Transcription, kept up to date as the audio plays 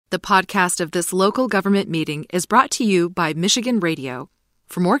The podcast of this local government meeting is brought to you by Michigan Radio.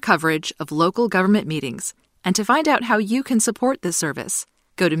 For more coverage of local government meetings and to find out how you can support this service,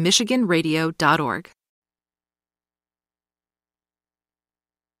 go to michiganradio.org.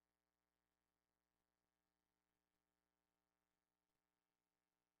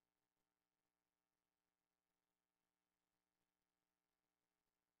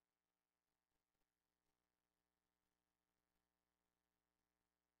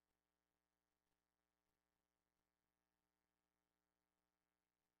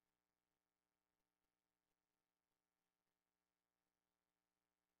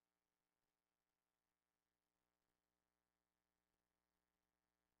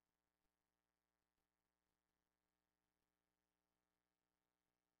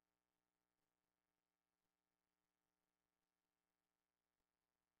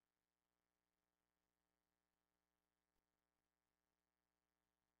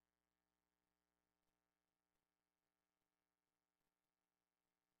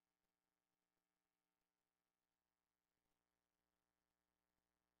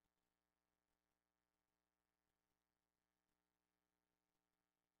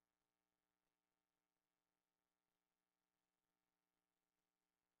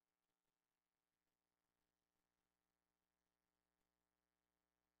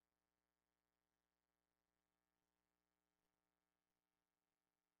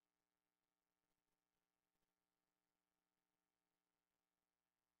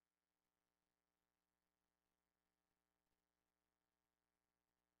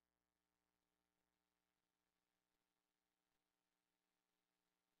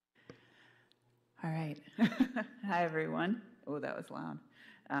 All right. Hi, everyone. Oh, that was loud.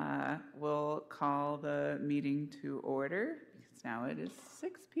 We'll call the meeting to order because now it is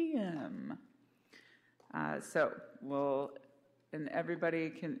 6 p.m. And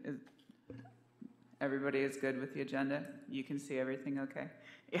everybody is good with the agenda? You can see everything okay?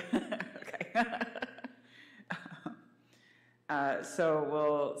 Yeah, okay. So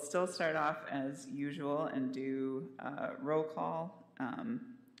we'll still start off as usual and do roll call.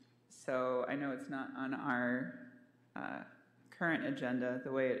 So I know it's not on our current agenda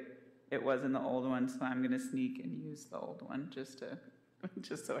the way it was in the old one, so I'm going to sneak and use the old one just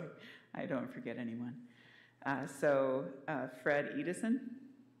so I don't forget anyone. Fred Edison.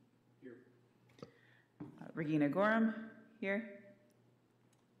 Here. Regina Gorham. Here.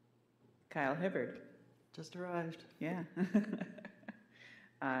 Kyle Hibbard. Just arrived. Yeah.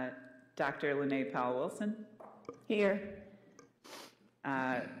 Dr. Lene Powell-Wilson. Here.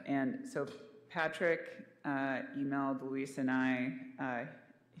 And so Patrick emailed Luis and I.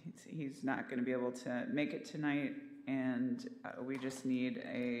 He's not going to be able to make it tonight, and we just need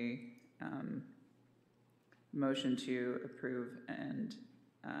a motion to approve and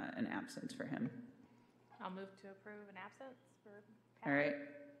an absence for him. I'll move to approve an absence for Patrick. All right.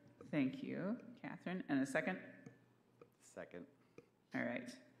 Thank you, Catherine. And a second? Second. All right.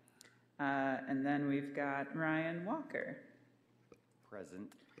 And then we've got Ryan Walker.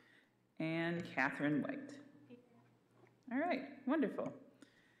 Present. And Catherine White. All right, wonderful.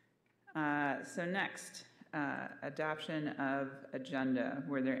 So next, adoption of agenda.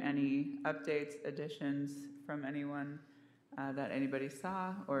 Were there any updates, additions from anyone that anybody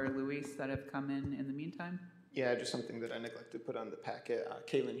saw, or Luis that have come in the meantime? Yeah, just something that I neglected to put on the packet.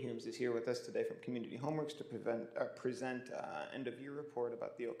 Kaylin Humes is here with us today from Community Homeworks to present end-of-year report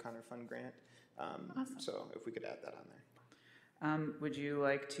about the O'Connor Fund grant. Awesome. So if we could add that on there. Would you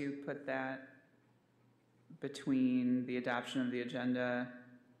like to put that between the adoption of the agenda,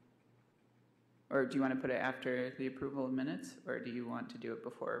 or do you want to put it after the approval of minutes, or do you want to do it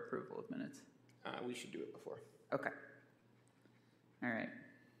before approval of minutes? We should do it before. Okay. All right.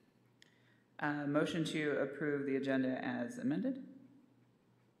 Motion to approve the agenda as amended?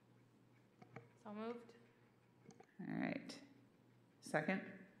 So moved. All right. Second?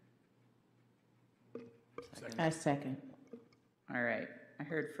 I second. All right. I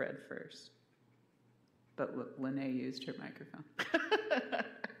heard Fred first, but Lene used her microphone.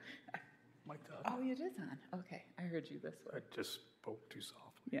 Mic'd up. Oh, it is on. Okay. I heard you this way. I just spoke too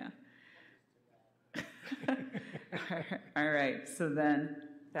softly. Yeah. All right. So then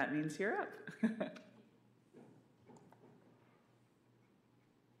that means you're up. I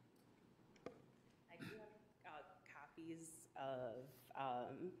do have copies of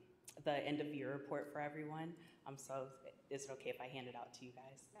the end of year report for everyone. So is it okay if I hand it out to you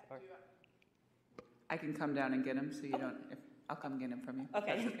guys? Or? I can come down and get them, so you don't. I'll come get them from you.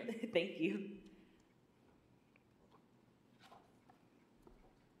 Okay. That's okay. Thank you.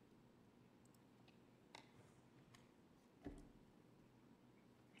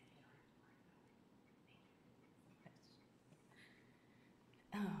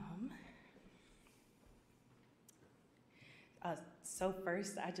 So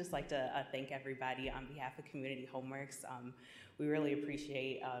first, I'd just like to thank everybody on behalf of Community Homeworks. We really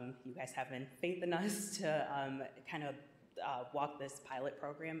appreciate you guys having faith in us to kind of walk this pilot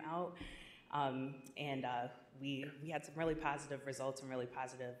program out. We had some really positive results and really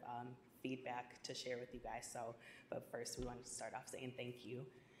positive feedback to share with you guys. But first, we wanted to start off saying thank you.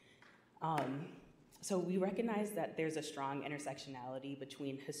 So we recognize that there's a strong intersectionality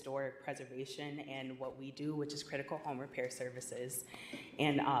between historic preservation and what we do, which is critical home repair services.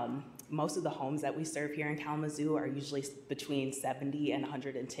 And most of the homes that we serve here in Kalamazoo are usually between 70 and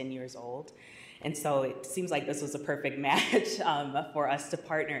 110 years old. And so it seems like this was a perfect match for us to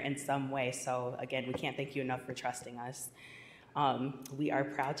partner in some way. So again, we can't thank you enough for trusting us. We are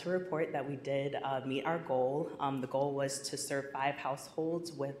proud to report that we did meet our goal. The goal was to serve 5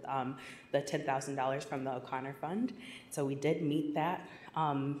 households with the $10,000 from the O'Connor Fund. So we did meet that.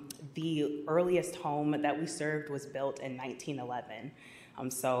 The earliest home that we served was built in 1911.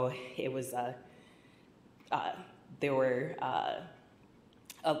 So it was, there were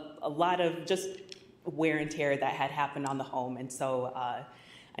a lot of just wear and tear that had happened on the home. And so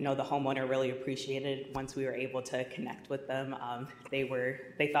I know the homeowner really appreciated it once we were able to connect with them.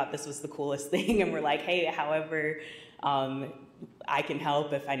 They thought this was the coolest thing and were like, hey, however I can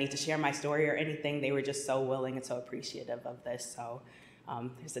help, if I need to share my story or anything, they were just so willing and so appreciative of this. So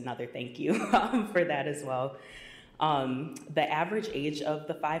there's another thank you for that as well. The average age of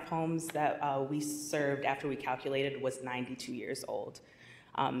the 5 homes that we served after we calculated was 92 years old.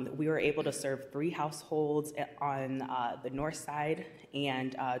 We were able to serve 3 households on the north side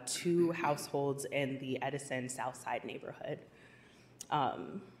and 2 households in the Edison South Side neighborhood.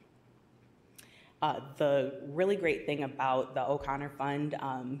 The really great thing about the O'Connor Fund,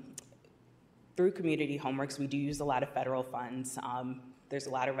 through Community Homeworks, we do use a lot of federal funds. There's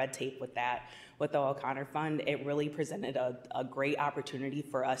a lot of red tape with that. With the O'Connor Fund, it really presented a great opportunity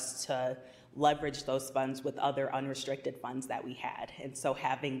for us to leverage those funds with other unrestricted funds that we had. And so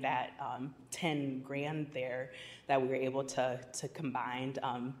having that 10 grand there that we were able to combine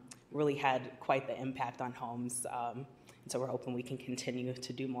really had quite the impact on homes. And so we're hoping we can continue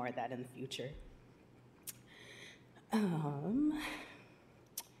to do more of that in the future.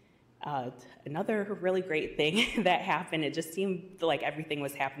 Another really great thing that happened, it just seemed like everything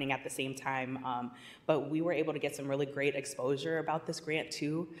was happening at the same time, but we were able to get some really great exposure about this grant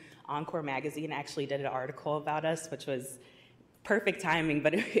too. Encore Magazine actually did an article about us, which was perfect timing,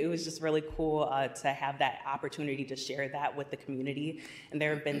 but it was just really cool to have that opportunity to share that with the community. And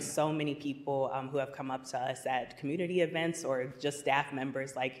there have been so many people who have come up to us at community events or just staff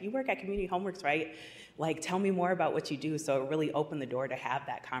members like, you work at Community Homeworks, right? Like, tell me more about what you do. So it really opened the door to have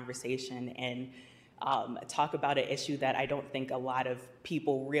that conversation and talk about an issue that I don't think a lot of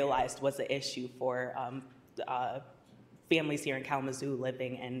people realized was an issue for families here in Kalamazoo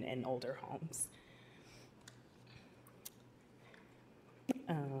living in older homes.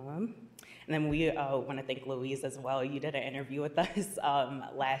 And then we want to thank Louise as well. You did an interview with us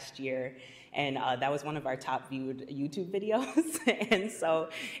last year, and that was one of our top viewed YouTube videos. And so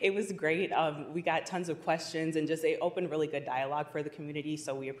it was great. We got tons of questions and just it opened really good dialogue for the community.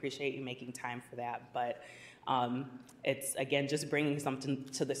 So we appreciate you making time for that. But it's, again, just bringing something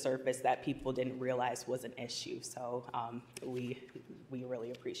to the surface that people didn't realize was an issue. So we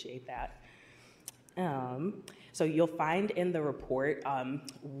really appreciate that. So you'll find in the report,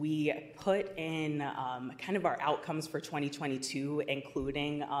 we put in kind of our outcomes for 2022,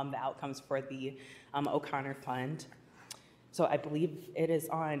 including the outcomes for the O'Connor Fund. So I believe it is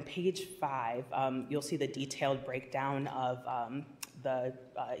on page 5. You'll see the detailed breakdown of the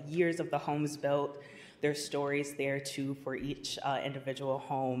years of the homes built. There's stories there too for each individual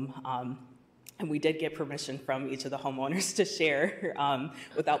home. And we did get permission from each of the homeowners to share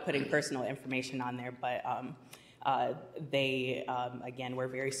without putting personal information on there, but they, again, were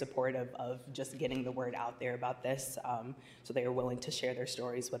very supportive of just getting the word out there about this, so they were willing to share their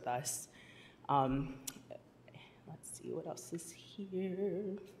stories with us. Let's see, what else is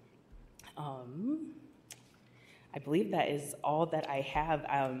here? I believe that is all that I have.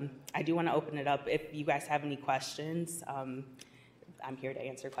 I do want to open it up if you guys have any questions. I'm here to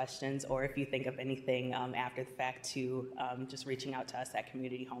answer questions, or if you think of anything after the fact to just reaching out to us at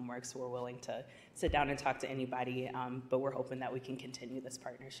Community Homeworks. We're willing to sit down and talk to anybody, but we're hoping that we can continue this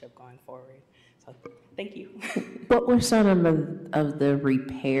partnership going forward. So thank you. What were some of the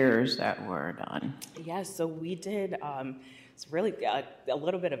repairs that were done? Yeah, so we did, it's really a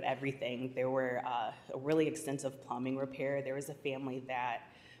little bit of everything. There were a really extensive plumbing repair. There was a family that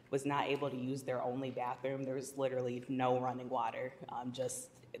was not able to use their only bathroom. There was literally no running water. Just,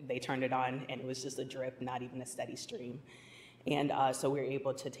 they turned it on and it was just a drip, not even a steady stream. And so we were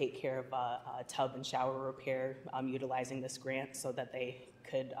able to take care of a tub and shower repair utilizing this grant so that they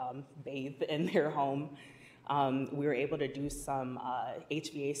could bathe in their home. We were able to do some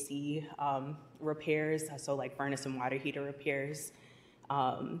HVAC repairs, so like furnace and water heater repairs,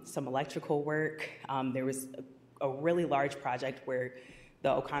 some electrical work. There was a really large project where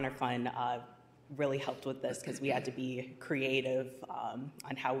the O'Connor Fund really helped with this because we had to be creative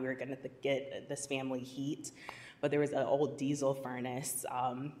on how we were going to get this family heat. But there was an old diesel furnace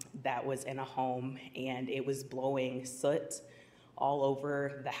that was in a home, and it was blowing soot all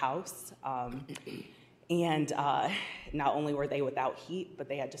over the house. And not only were they without heat, but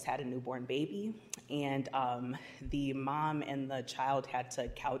they had just had a newborn baby. And the mom and the child had to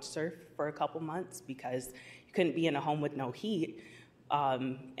couch surf for a couple months because you couldn't be in a home with no heat.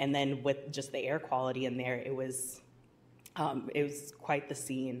 And then with just the air quality in there, it was quite the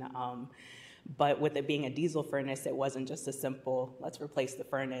scene. But with it being a diesel furnace, it wasn't just a simple, let's replace the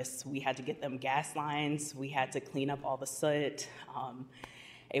furnace. We had to get them gas lines. We had to clean up all the soot.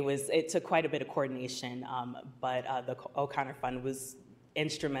 It took quite a bit of coordination, but the O'Connor Fund was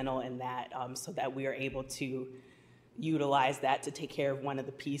instrumental in that so that we were able to utilize that to take care of one of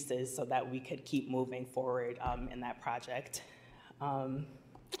the pieces so that we could keep moving forward in that project.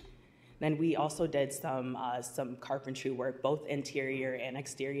 Then we also did some carpentry work, both interior and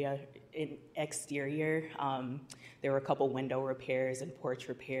exterior. There were a couple window repairs and porch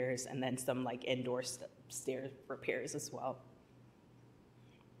repairs, and then some like indoor stair repairs as well.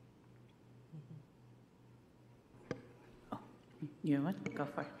 You know what? Go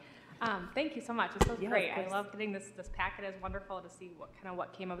for it. Thank you so much. This was Yeah, great. of I course. love getting this packet. It's wonderful to see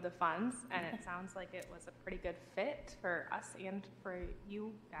what came of the funds, and it sounds like it was a pretty good fit for us and for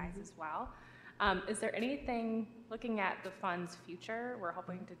you guys as well. Is there anything, looking at the fund's future, we're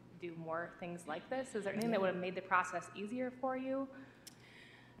hoping to do more things like this. Is there anything that would have made the process easier for you?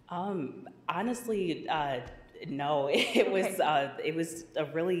 Honestly, no. It was a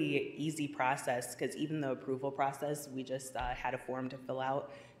really easy process because even the approval process, we just had a form to fill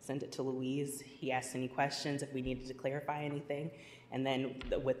out, sent it to Louise. He asked any questions if we needed to clarify anything, and then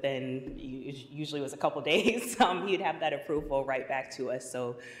within usually was a couple days, he'd have that approval right back to us.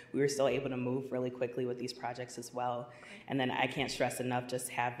 So we were still able to move really quickly with these projects as well. And then I can't stress enough, just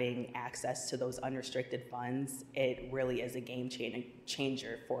having access to those unrestricted funds, it really is a game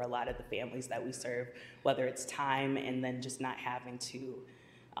changer for a lot of the families that we serve, whether it's time and then just not having to,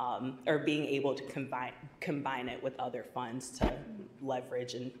 or being able to combine it with other funds to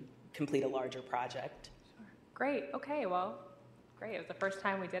leverage and complete a larger project. Great. Okay. Well, great. It was the first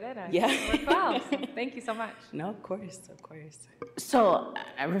time we did it. And Yeah. It worked well. So thank you so much. No, of course, of course. So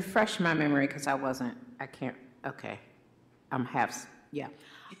I refresh my memory because okay. Yeah.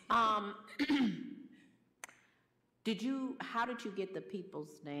 How did you get the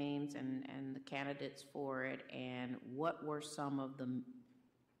people's names and the candidates for it, and what were some of them?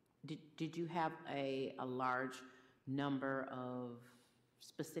 Did you have a large number of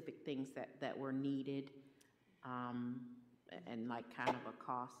specific things that were needed, and like kind of a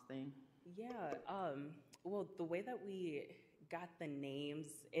cost thing? Yeah, well, the way that we got the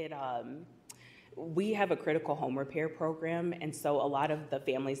names, we have a critical home repair program, and so a lot of the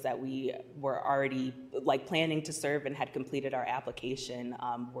families that we were already like planning to serve and had completed our application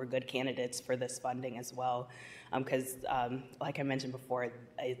were good candidates for this funding as well, because like I mentioned before,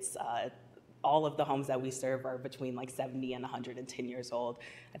 it's all of the homes that we serve are between like 70 and 110 years old.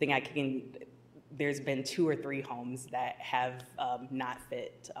 I think there's been 2 or 3 homes that have not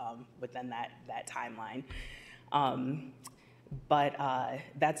fit within that timeline. But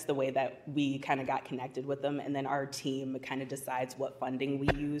that's the way that we kind of got connected with them. And then our team kind of decides what funding we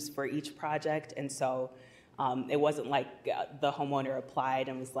use for each project. And so it wasn't like the homeowner applied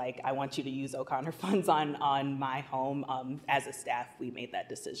and was like, I want you to use O'Connor funds on my home. As a staff, we made that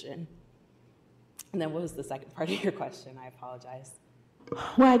decision. And then what was the second part of your question? I apologize.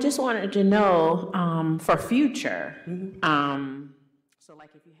 Well, I just wanted to know for future. Mm-hmm. So, like,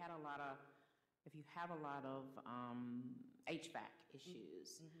 if you have a lot of HVAC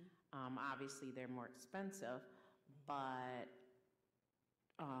issues, obviously they're more expensive. But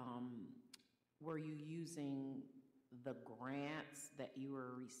were you using the grants that you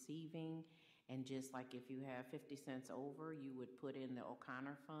were receiving, and just like if you have 50 cents over, you would put in the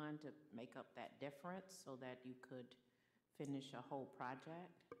O'Connor Fund to make up that difference so that you could finish a whole project?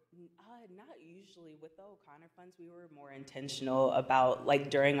 Not usually. With the O'Connor funds, we were more intentional about, like,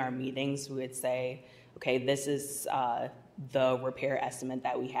 during our meetings, we would say, okay, this is the repair estimate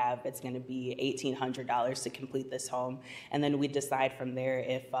that we have. It's going to be $1,800 to complete this home. And then we decide from there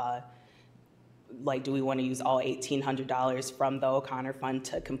if like, do we want to use all $1,800 from the O'Connor Fund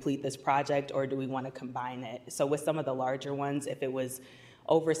to complete this project, or do we want to combine it? So with some of the larger ones, if it was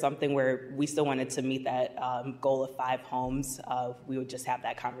over something where we still wanted to meet that goal of 5 homes, we would just have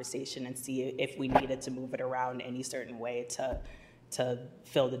that conversation and see if we needed to move it around any certain way to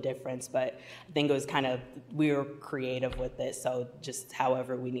fill the difference. But I think it was kind of, we were creative with it, so just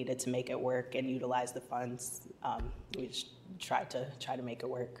however we needed to make it work and utilize the funds, we just tried to make it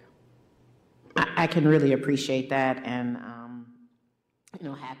work. I can really appreciate that, and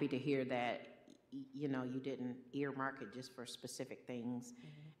happy to hear that. You didn't earmark it just for specific things,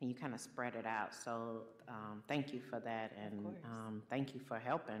 and you kind of spread it out. So thank you for that, and thank you for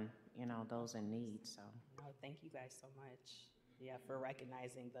helping those in need. So thank you guys so much. Yeah, for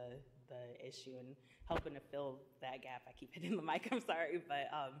recognizing the issue and helping to fill that gap. I keep hitting the mic. I'm sorry, but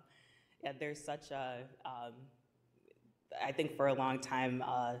yeah, there's such a. I think for a long time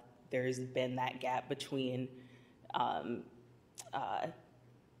there's been that gap between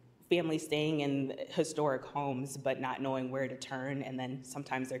families staying in historic homes but not knowing where to turn, and then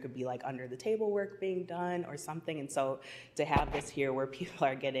sometimes there could be like under the table work being done or something. And so to have this here where people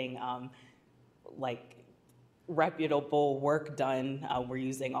are getting like reputable work done, we're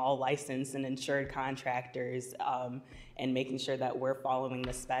using all licensed and insured contractors, and making sure that we're following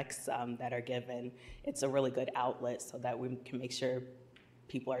the specs that are given. It's a really good outlet so that we can make sure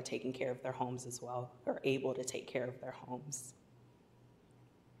people are taking care of their homes as well, or able to take care of their homes.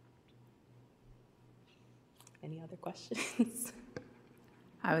 Any other questions?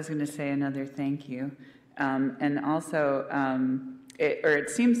 I was going to say another thank you. And also, it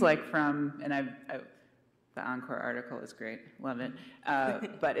seems like the Encore article is great, love it.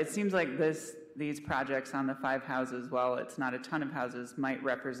 But it seems like these projects on the 5 houses, while it's not a ton of houses, might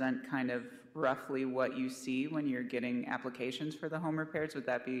represent kind of roughly what you see when you're getting applications for the home repairs. Would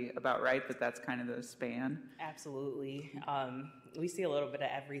that be about right, that's kind of the span? Absolutely. We see a little bit of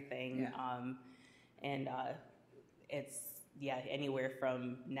everything. Yeah. And it's, anywhere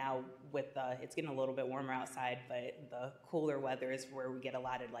from now with, it's getting a little bit warmer outside, but the cooler weather is where we get a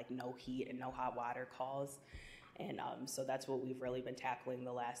lot of like no heat and no hot water calls. And so that's what we've really been tackling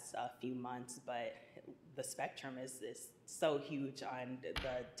the last few months. But the spectrum is so huge on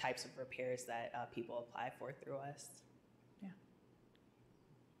the types of repairs that people apply for through us. Yeah.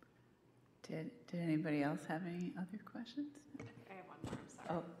 Did anybody else have any other questions? I have one more, I'm sorry.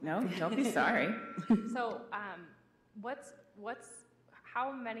 Oh, no, don't be sorry. So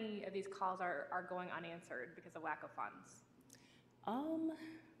how many of these calls are going unanswered because of lack of funds?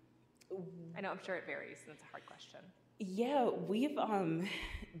 I know, I'm sure it varies, and it's a hard question. Yeah, we've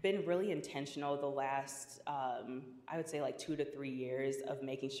been really intentional the last, I would say like 2 to 3 years of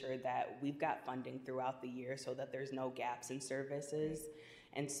making sure that we've got funding throughout the year so that there's no gaps in services.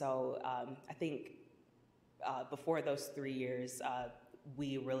 And so I think before those 3 years,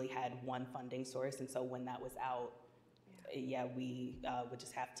 we really had one funding source. And so when that was out, we would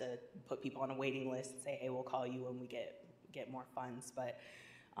just have to put people on a waiting list and say, hey, we'll call you when we get more funds. But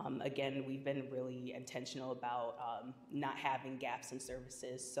again, we've been really intentional about not having gaps in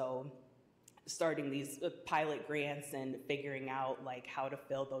services. So starting these pilot grants and figuring out like how to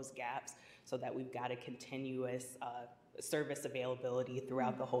fill those gaps so that we've got a continuous service availability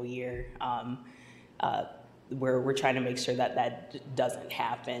throughout the whole year. We're trying to make sure that doesn't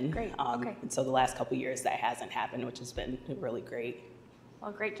happen. Great. Okay. And so the last couple of years that hasn't happened, which has been really great.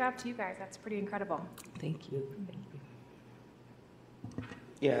 Well, great job to you guys. That's pretty incredible. Thank you.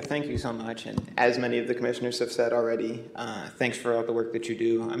 Yeah, thank you so much. And as many of the commissioners have said already, thanks for all the work that you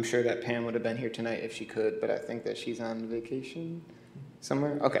do. I'm sure that Pam would have been here tonight if she could, but I think that she's on vacation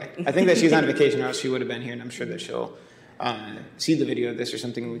somewhere. Okay, I think that she's on vacation, or else she would have been here, and I'm sure that she'll see the video of this or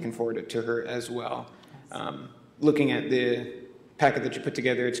something. We can forward it to her as well. Looking at the packet that you put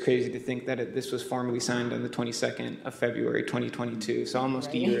together, it's crazy to think that this was formally signed on the 22nd of February, 2022, so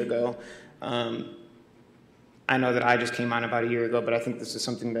almost a year ago. I know that I just came on about a year ago, but I think this is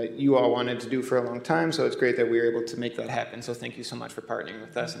something that you all wanted to do for a long time, so it's great that we were able to make that happen. So thank you so much for partnering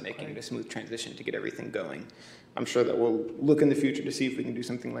with us and making it a smooth transition to get everything going. I'm sure that we'll look in the future to see if we can do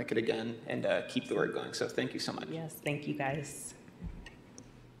something like it again and keep the work going. So thank you so much. Yes, thank you guys.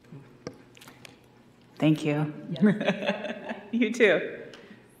 Thank you. Yes. You too.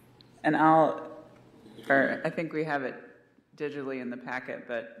 And I think we have it digitally in the packet,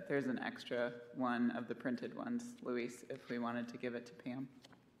 but there's an extra one of the printed ones, Luis, if we wanted to give it to Pam.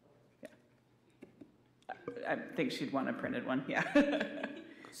 Yeah. I think she'd want a printed one, yeah.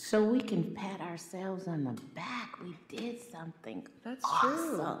 So we can pat ourselves on the back. We did something That's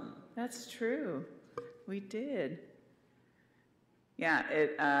awesome. True. That's true. We did. Yeah,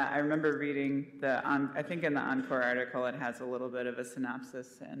 I remember reading I think in the Encore article, it has a little bit of a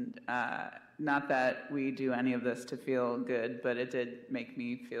synopsis, and not that we do any of this to feel good, but it did make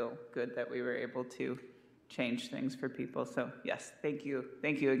me feel good that we were able to change things for people. So yes, thank you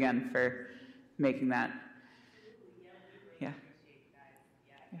again for making that. Yeah.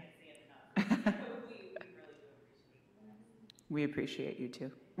 We appreciate you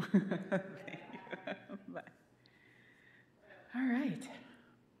too. Thank you. Bye. All right.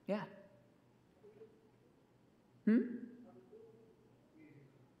 Yeah.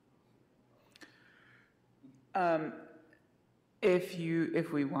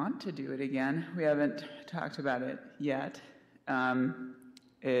 If we want to do it again, we haven't talked about it yet. I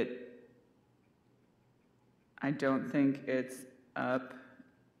don't think it's up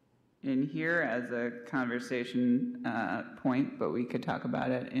in here as a conversation point, but we could talk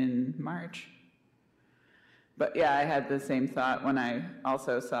about it in March. But yeah, I had the same thought when I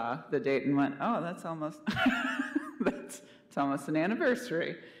also saw the date and went, oh, that's almost it's almost an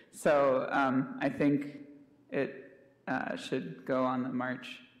anniversary. So I think it should go on the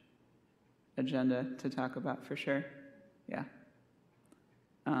March agenda to talk about for sure. Yeah.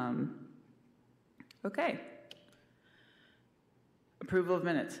 Okay. Approval of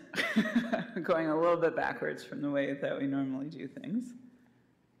minutes. Going a little bit backwards from the way that we normally do things.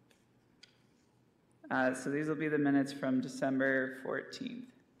 So these will be the minutes from December 14th.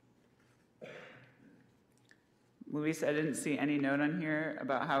 Luis, I didn't see any note on here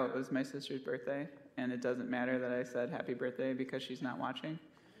about how it was my sister's birthday, and it doesn't matter that I said happy birthday because she's not watching.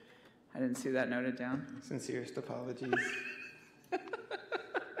 I didn't see that noted down. Sincerest apologies.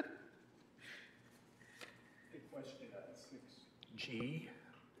 G,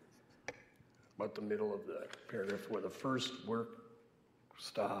 about the middle of the paragraph where the first work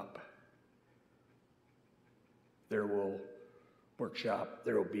stop, there will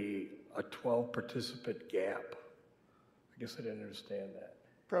be a 12 participant gap. I guess I didn't understand that.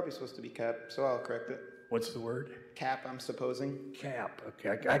 Probably supposed to be cap, so I'll correct it. What's the word? Cap, I'm supposing. Cap,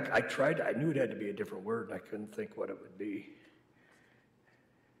 okay. I tried, I knew it had to be a different word, and I couldn't think what it would be.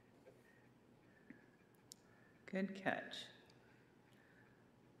 Good catch.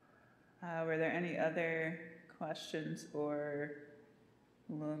 Were there any other questions or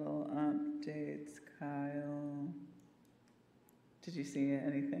little updates, Kyle? Did you see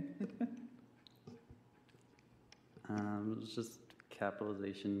anything? It was just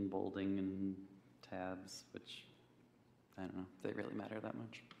capitalization, bolding, and tabs, which, I don't know, they really matter that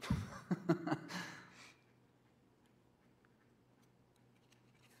much.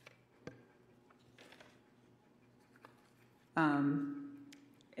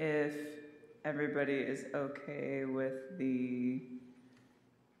 If everybody is okay with the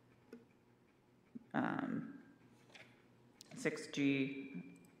 6G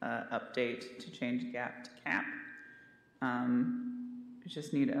update to change gap to cap, we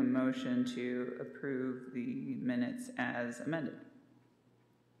just need a motion to approve the minutes as amended.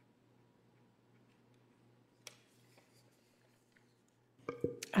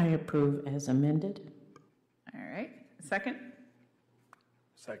 I approve as amended. All right, second?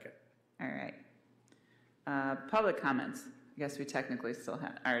 Second. All right. Public comments. I guess we technically still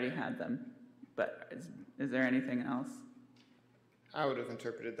already had them, but is there anything else? I would have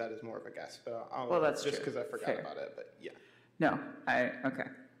interpreted that as more of a guess, but Well, that's just true. because I forgot Fair. about it, but yeah. No, okay.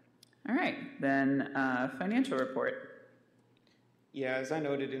 All right, then financial report. Yeah, as I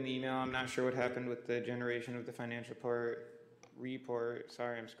noted in the email, I'm not sure what happened with the generation of the financial report.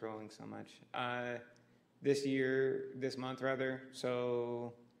 Sorry, I'm scrolling so much. This month rather,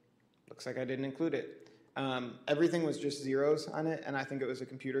 so looks like I didn't include it. Everything was just zeros on it, and I think it was a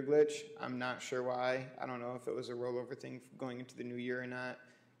computer glitch. I'm not sure why. I don't know if it was a rollover thing going into the new year or not.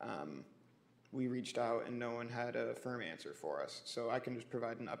 We reached out and no one had a firm answer for us. So I can just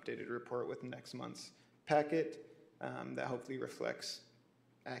provide an updated report with next month's packet that hopefully reflects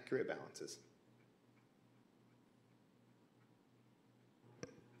accurate balances.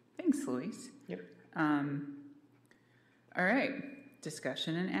 Thanks, Luis. Yep. All right,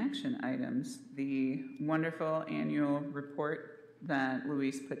 discussion and action items. The wonderful annual report that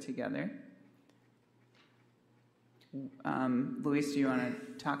Luis put together. Luis, do you want to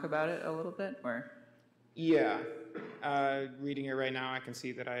talk about it a little bit, or? Yeah, reading it right now, I can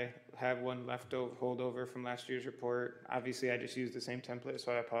see that I have one holdover from last year's report. Obviously, I just used the same template,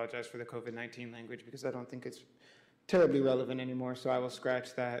 so I apologize for the COVID-19 language because I don't think it's terribly relevant anymore. So I will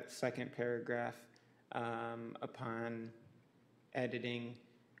scratch that second paragraph upon editing.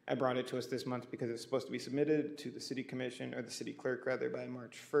 I brought it to us this month because it's supposed to be submitted to the city commission, or the city clerk rather, by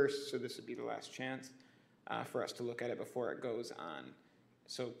March 1st, so this would be the last chance. for us to look at it before it goes on.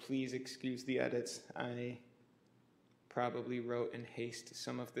 So please excuse the edits. I probably wrote in haste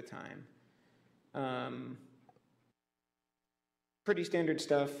some of the time. Pretty standard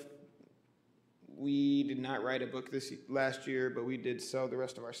stuff. We did not write a book this last year, but we did sell the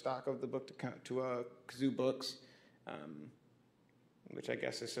rest of our stock of the book to Kazoo Books, which I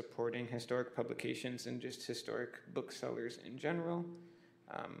guess is supporting historic publications and just historic booksellers in general.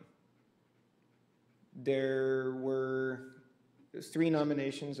 There were 3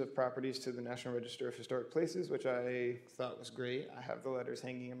 nominations of properties to the National Register of Historic Places, which I thought was great. I have the letters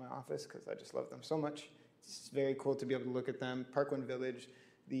hanging in my office because I just love them so much. It's very cool to be able to look at them. Parkland Village,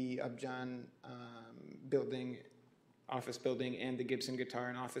 the Upjohn building, office building, and the Gibson Guitar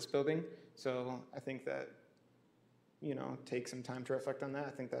and office building. So I think that, take some time to reflect on that.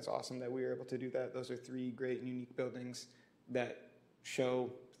 I think that's awesome that we were able to do that. Those are 3 great and unique buildings that show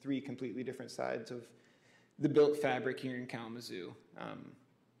 3 completely different sides of the built fabric here in Kalamazoo,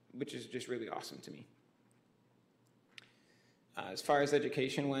 which is just really awesome to me. As far as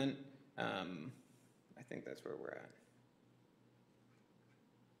education went, I think that's where we're at.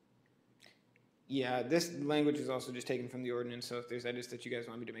 Yeah, this language is also just taken from the ordinance, so if there's edits that you guys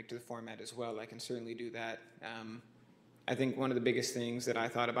want me to make to the format as well, I can certainly do that. I think one of the biggest things that I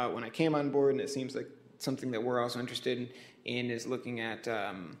thought about when I came on board, and it seems like something that we're also interested in, is looking at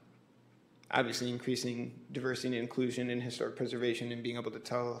obviously increasing diversity and inclusion in historic preservation and being able to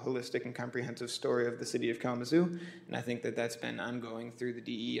tell a holistic and comprehensive story of the city of Kalamazoo. And I think that that's been ongoing through the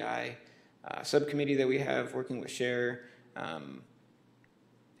DEI subcommittee that we have working with Cher. And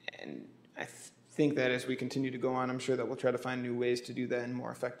I think that as we continue to go on, I'm sure that we'll try to find new ways to do that in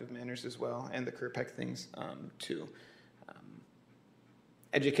more effective manners as well, and the Kerpeck things too.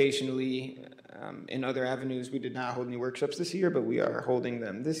 Educationally, in other avenues, we did not hold any workshops this year, but we are holding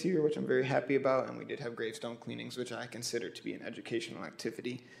them this year, which I'm very happy about, and we did have gravestone cleanings, which I consider to be an educational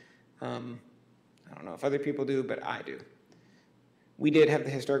activity. I don't know if other people do, but I do. We did have the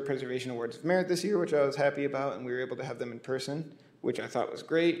Historic Preservation Awards of Merit this year, which I was happy about, and we were able to have them in person, which I thought was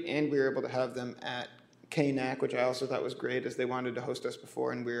great, and we were able to have them at KNAC, which I also thought was great, as they wanted to host us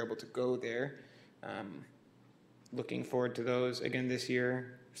before, and we were able to go there. Looking forward to those again this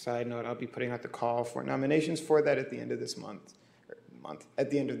year. Side note, I'll be putting out the call for nominations for that at the end of this at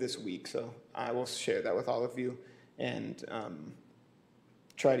the end of this week, so I will share that with all of you, and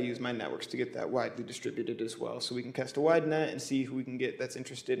try to use my networks to get that widely distributed as well, so we can cast a wide net and see who we can get that's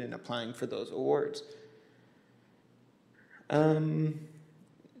interested in applying for those awards.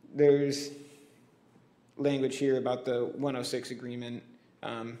 There's language here about the 106 agreement,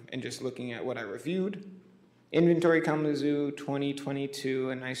 and just looking at what I reviewed. Inventory Kalamazoo 2022,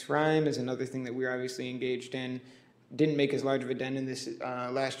 a nice rhyme, is another thing that we're obviously engaged in. Didn't make as large of a dent in this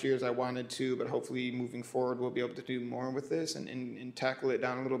last year as I wanted to, but hopefully moving forward we'll be able to do more with this and tackle it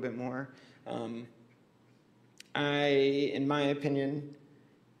down a little bit more. In my opinion,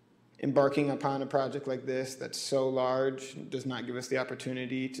 embarking upon a project like this that's so large does not give us the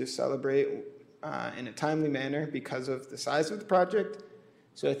opportunity to celebrate in a timely manner because of the size of the project.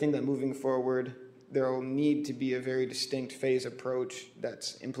 So I think that moving forward, there will need to be a very distinct phase approach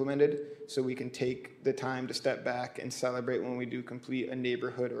that's implemented so we can take the time to step back and celebrate when we do complete a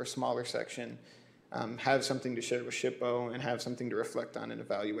neighborhood or a smaller section, have something to share with SHPO, and have something to reflect on and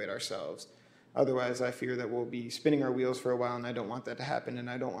evaluate ourselves. Otherwise, I fear that we'll be spinning our wheels for a while, and I don't want that to happen, and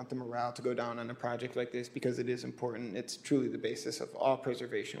I don't want the morale to go down on a project like this because it is important. It's truly the basis of all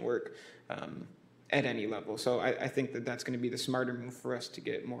preservation work at any level. So I think that that's going to be the smarter move for us to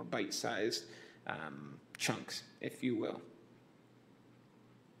get more bite-sized chunks, if you will.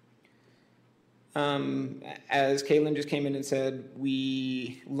 As Caitlin just came in and said,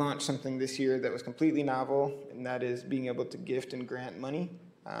 we launched something this year that was completely novel, and that is being able to gift and grant money.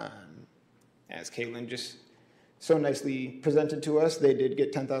 As Caitlin just so nicely presented to us, they did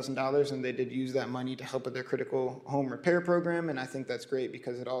get $10,000, and they did use that money to help with their critical home repair program, and I think that's great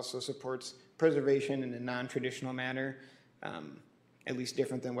because it also supports preservation in a non-traditional manner, at least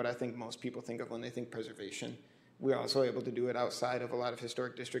different than what I think most people think of when they think preservation. We're also able to do it outside of a lot of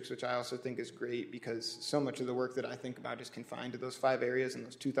historic districts, which I also think is great because so much of the work that I think about is confined to those 5 areas and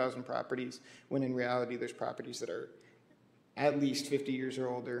those 2,000 properties, when in reality there's properties that are at least 50 years or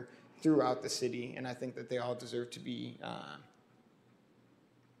older throughout the city, and I think that they all deserve to be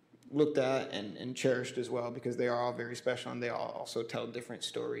looked at and cherished as well because they are all very special and they all also tell different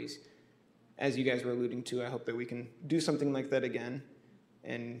stories. As you guys were alluding to, I hope that we can do something like that again,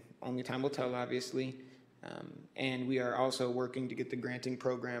 and only time will tell, obviously. And we are also working to get the granting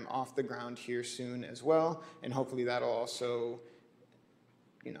program off the ground here soon as well, and hopefully that'll also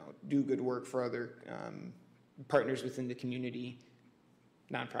do good work for other partners within the community,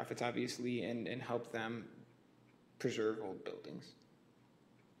 nonprofits obviously, and help them preserve old buildings.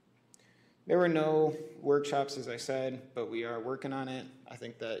 There were no workshops, as I said, but we are working on it. I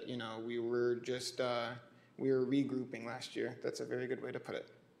think that, we were regrouping last year. That's a very good way to put it.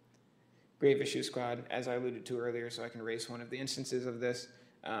 Grave Issue Squad, as I alluded to earlier, so I can erase one of the instances of this.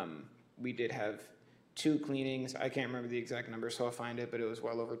 We did have 2 cleanings. I can't remember the exact number, so I'll find it, but it was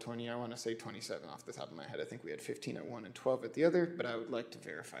well over 20. I want to say 27 off the top of my head. I think we had 15 at one and 12 at the other, but I would like to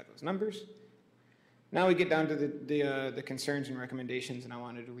verify those numbers. Now we get down to the concerns and recommendations, and I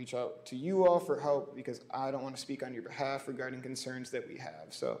wanted to reach out to you all for help because I don't want to speak on your behalf regarding concerns that we have.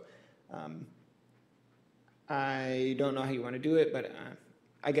 So I don't know how you want to do it, but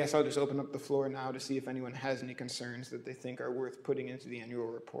I guess I'll just open up the floor now to see if anyone has any concerns that they think are worth putting into the annual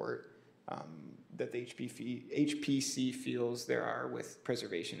report that the HPC feels there are with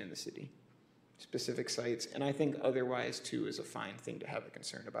preservation in the city, specific sites. And I think otherwise, too, is a fine thing to have a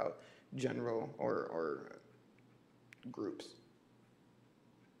concern about. General or groups.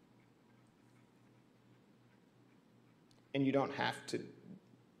 And you don't have to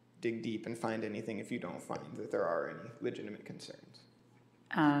dig deep and find anything if you don't find that there are any legitimate concerns.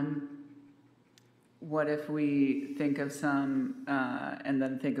 What if we think of some and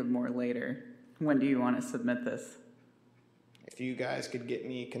then think of more later? When do you want to submit this? If you guys could get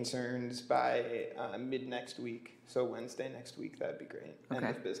me concerns by mid next week, so Wednesday next week, that'd be great. Okay.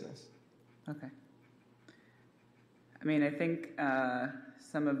 End of business. Okay. I mean, I think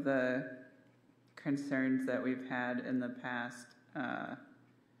some of the concerns that we've had in the past,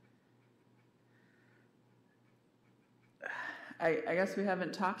 I guess we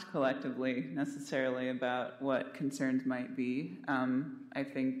haven't talked collectively necessarily about what concerns might be. I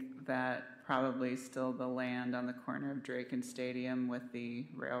think that probably still the land on the corner of Drake and Stadium with the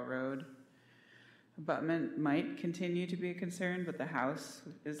railroad abutment might continue to be a concern, but the house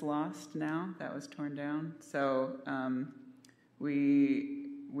is lost now. That was torn down. So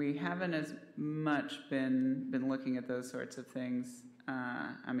we haven't as much been looking at those sorts of things.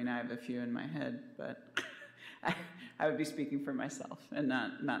 I mean, I have a few in my head, but I would be speaking for myself and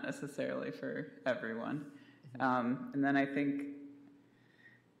not necessarily for everyone. And then I think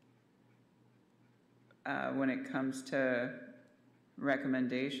when it comes to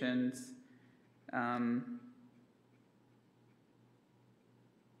recommendations,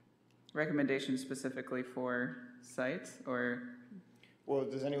 recommendations specifically for sites, or? Well,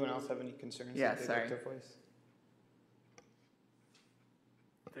 does anyone else have any concerns Yeah, that they'd sorry. like to voice?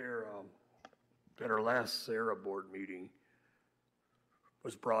 At our last Sarah board meeting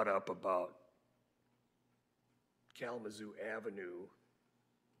was brought up about Kalamazoo Avenue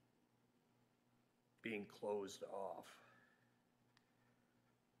being closed off,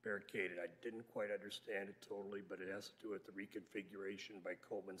 barricaded. I didn't quite understand it totally, but it has to do with the reconfiguration by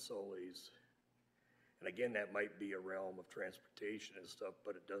Coleman Solis. And again, that might be a realm of transportation and stuff,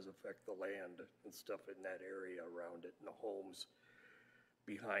 but it does affect the land and stuff in that area around it and the homes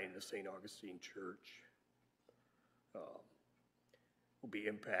behind the St. Augustine Church will be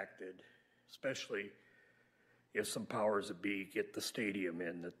impacted, especially if some powers that be get the stadium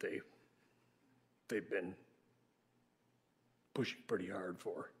in that they've been pushing pretty hard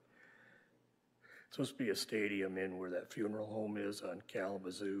for. It's supposed to be a stadium in where that funeral home is on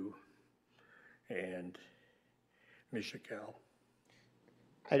Kalamazoo and Michigal.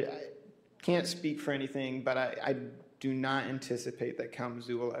 I can't speak for anything, but I do not anticipate that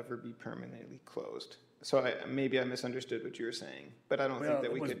Kalamazoo will ever be permanently closed. So maybe I misunderstood what you were saying, but I don't think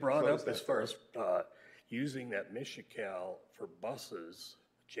that we could close that. It was brought up as far as using that Michigal for buses.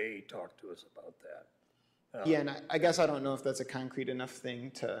 Jay talked to us about that. Yeah, and I guess I don't know if that's a concrete enough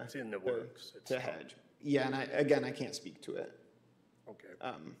thing to It's in the works. to hedge. Yeah, and I can't speak to it. Okay.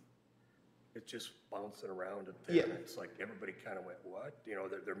 It's just bouncing around at there. Yeah. It's like everybody kind of went, what? You know,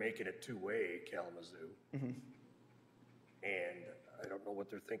 they're making it two-way, Kalamazoo. Mm-hmm. And I don't know what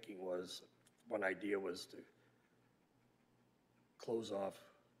their thinking was. One idea was to close off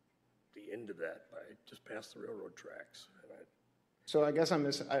the end of that by just past the railroad tracks. And So I guess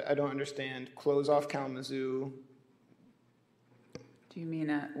I don't understand. Close off Kalamazoo. Do you mean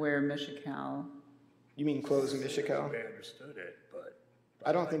at where Michigal? You mean close Michigal? I understood it, but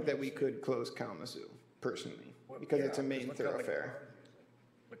I don't think that we could close Kalamazoo personally because it's a main look how many thoroughfare. cars-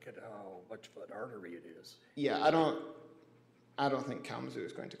 Look at how much of an artery it is. Yeah, I don't think Kalamazoo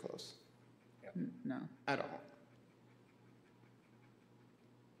is going to close No. at all.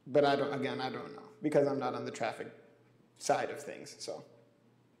 But I don't know because I'm not on the traffic side of things. So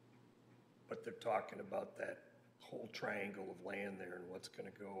But they're talking about that whole triangle of land there and what's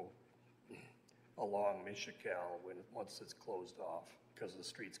gonna go along Michigal once it's closed off, because the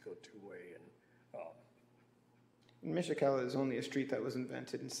streets go two-way and, Michigal is only a street that was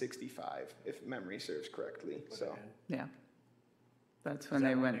invented in '65, if memory serves correctly, so. Yeah. That's when Is that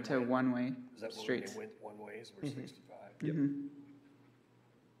they when went they to went- one-way is that when streets. they went one ways, or 65? Yep.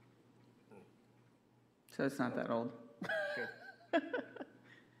 So it's not that old.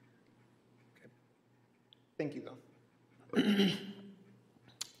 Thank you, though.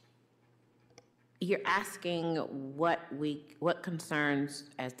 You're asking what concerns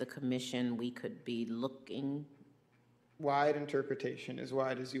as the commission we could be looking. Wide interpretation, as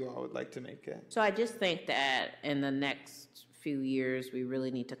wide as you all would like to make it. So I just think that in the next few years, we really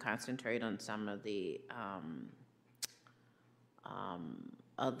need to concentrate on some of the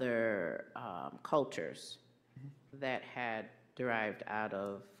other cultures that had derived out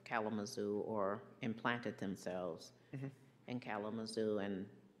of Kalamazoo or implanted themselves in Kalamazoo, and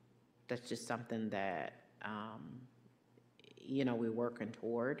that's just something that we're working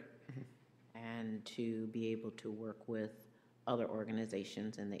toward, and to be able to work with other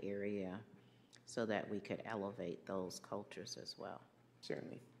organizations in the area so that we could elevate those cultures as well.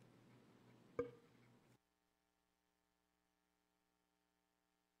 Certainly.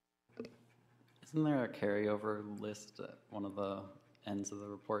 Isn't there a carryover list at one of the ends of the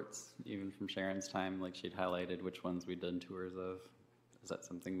reports, even from Sharon's time? Like she'd highlighted which ones we'd done tours of. Is that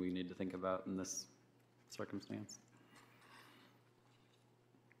something we need to think about in this circumstance?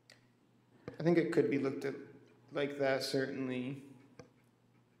 I think it could be looked at like that, certainly.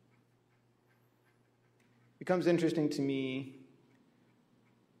 Becomes interesting to me.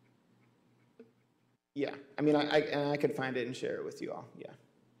 Yeah, I mean, I could find it and share it with you all, yeah.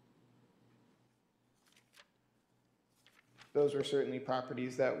 Those were certainly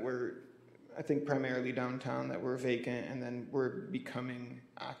properties that were, I think, primarily downtown, that were vacant and then were becoming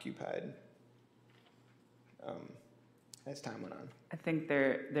occupied as time went on. I think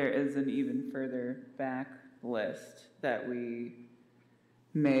there is an even further back list that we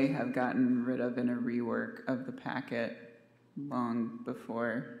may have gotten rid of in a rework of the packet long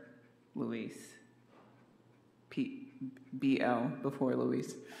before Luis. BL before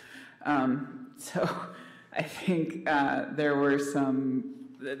Luis. So I think there was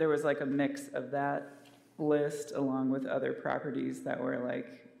like a mix of that list along with other properties that were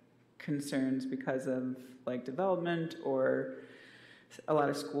like concerns because of like development, or a lot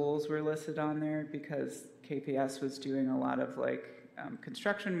of schools were listed on there because KPS was doing a lot of like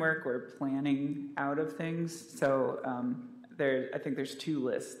construction work or planning out of things. So I think there's two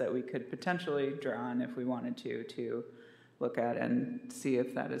lists that we could potentially draw on if we wanted to look at and see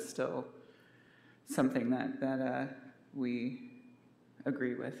if that is still something that we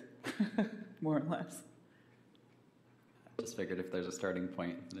agree with, more or less. I just figured if there's a starting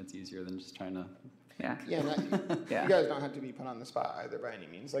point, then it's easier than just trying to. Yeah. Yeah, and Yeah. you guys don't have to be put on the spot either by any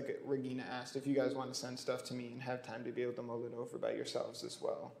means. Like Regina asked, if you guys want to send stuff to me and have time to be able to mull it over by yourselves as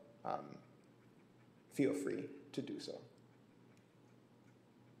well, feel free to do so.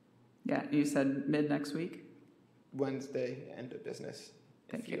 Yeah, you said mid next week? Wednesday, end of business,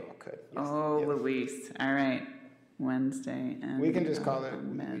 Thank if you. you all could. Yes. Oh, Yep. Luis. All right. Wednesday and We can just call it,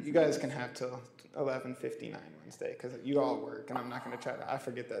 business. you guys can have till 11:59 Wednesday, because you all work, and I'm not going to try to, I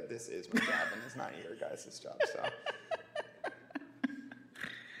forget that this is my job and it's not your guys' job, so.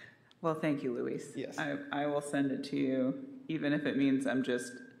 Well, thank you, Luis. Yes. I will send it to you, even if it means I'm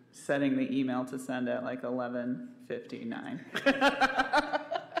just setting the email to send at like 11:59.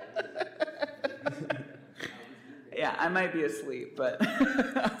 Yeah, I might be asleep, but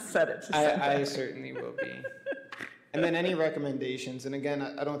I'll set it to send. I certainly will be. And then any recommendations, and again,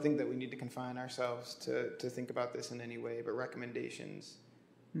 I don't think that we need to confine ourselves to think about this in any way, but recommendations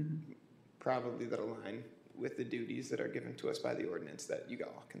probably that align with the duties that are given to us by the ordinance that you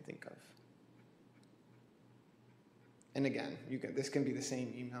all can think of. And again, this can be the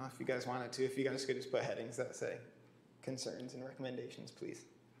same email if you guys wanted to. If you guys could just put headings that say concerns and recommendations, please.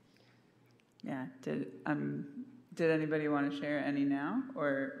 Yeah. Did anybody want to share any now,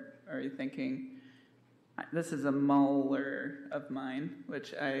 or are you thinking? This is a muller of mine,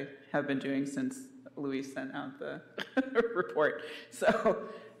 which I have been doing since Luis sent out the report. So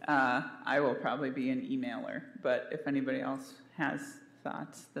I will probably be an emailer. But if anybody else has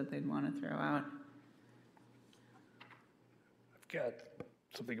thoughts that they'd want to throw out. I've got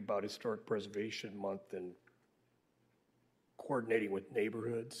something about Historic Preservation Month and coordinating with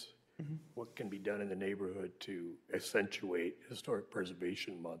neighborhoods. What can be done in the neighborhood to accentuate Historic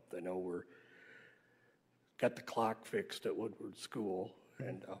Preservation Month? I know we're got the clock fixed at Woodward School,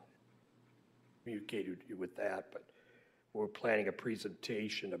 and communicated with that, but we're planning a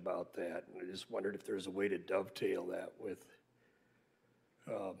presentation about that, and I just wondered if there's a way to dovetail that with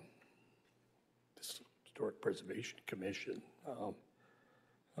this Historic Preservation Commission. I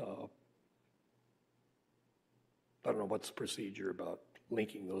don't know what's the procedure about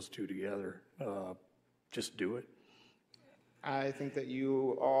linking those two together. Just do it. I think that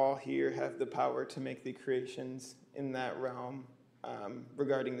you all here have the power to make the creations in that realm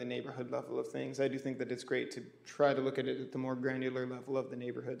regarding the neighborhood level of things. I do think that it's great to try to look at it at the more granular level of the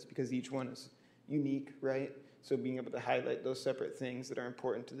neighborhoods because each one is unique, right? So being able to highlight those separate things that are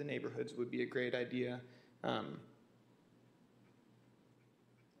important to the neighborhoods would be a great idea.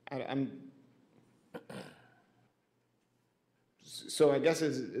 So I guess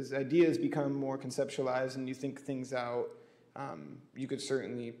as ideas become more conceptualized and you think things out, you could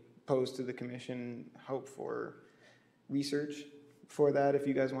certainly pose to the commission, hope for research for that if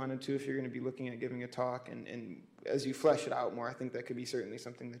you guys wanted to, if you're going to be looking at giving a talk. And as you flesh it out more, I think that could be certainly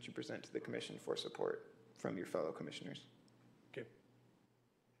something that you present to the commission for support from your fellow commissioners. Okay.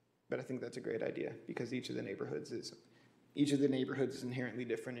 But I think that's a great idea because each of the neighborhoods is inherently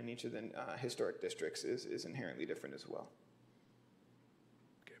different, and each of the historic districts is inherently different as well.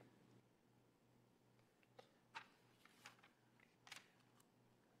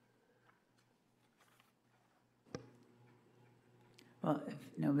 Well, if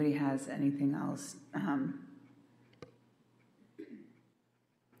nobody has anything else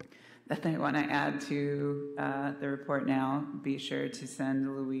that they want to add to the report now, be sure to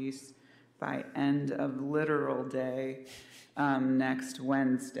send Luis by end of literal day next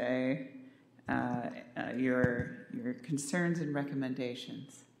Wednesday your concerns and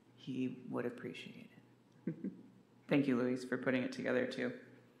recommendations. He would appreciate it. Thank you, Luis, for putting it together too.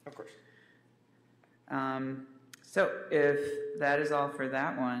 Of course. So if that is all for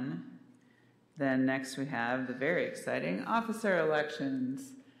that one, then next we have the very exciting officer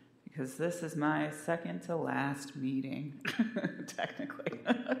elections, because this is my second to last meeting, technically.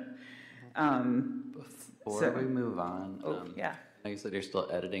 Before we move on, yeah. I know you said you're still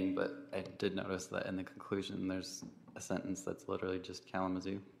editing, but I did notice that in the conclusion there's a sentence that's literally just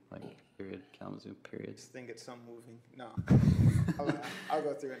Kalamazoo, like period, Kalamazoo, period. Just think it's some moving. No. I'll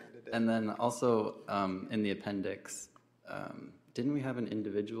go through and edit it. And then also in the appendix, didn't we have an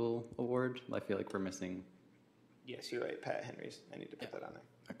individual award? I feel like we're missing. Yes, you're right, Pat Henry's. I need to put that on there.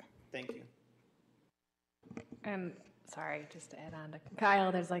 Okay. Thank you. And sorry, just to add on to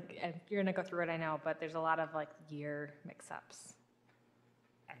Kyle, there's like, and you're gonna go through it, I know, but there's a lot of like year mix-ups.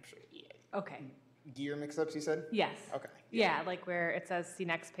 Actually, yeah. Okay. Gear mix-ups, you said? Yes. Okay. Yeah, like where it says, see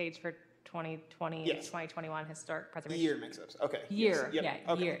next page for 2020 and Yes. 2021 historic preservation. Year mix-ups. Okay. Year, Yes. Yep.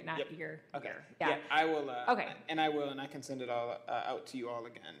 yeah, Okay. year, not Yep. year. Okay. Year. Yeah. I will. Okay. And I can send it all out to you all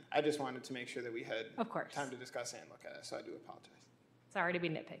again. I just wanted to make sure that we had Of course. time to discuss it and look at it, so I do apologize. Sorry to be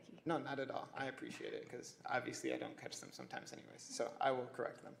nitpicky. No, not at all. I appreciate it because obviously I don't catch them sometimes anyways, so I will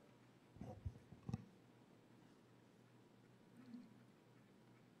correct them.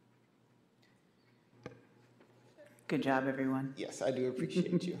 Good job, everyone. Yes, I do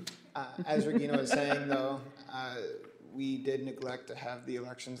appreciate you. As Regina was saying, though, we did neglect to have the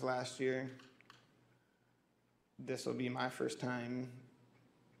elections last year. This will be my first time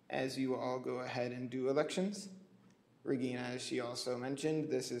as you all go ahead and do elections. Regina, as she also mentioned,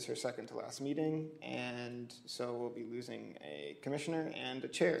 this is her second to last meeting, and so we'll be losing a commissioner and a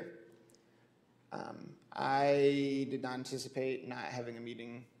chair. I did not anticipate not having a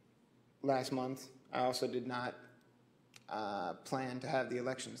meeting last month. I also did not plan to have the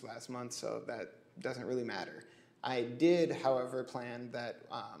elections last month, so that doesn't really matter. I did, however, plan that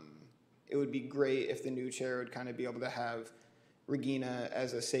it would be great if the new chair would kind of be able to have Regina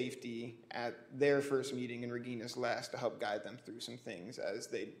as a safety at their first meeting and Regina's last to help guide them through some things as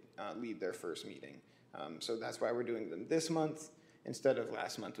they lead their first meeting. So that's why we're doing them this month instead of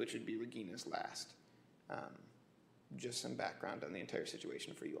last month, which would be Regina's last. Just some background on the entire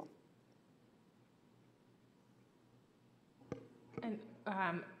situation for you all.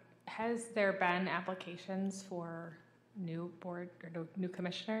 And has there been applications for new board or new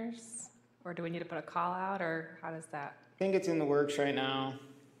commissioners? Or do we need to put a call out, or how does that? I think it's in the works right now.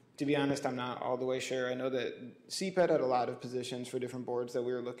 To be honest, I'm not all the way sure. I know that CPED had a lot of positions for different boards that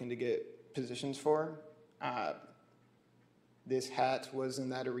we were looking to get positions for. This hat was in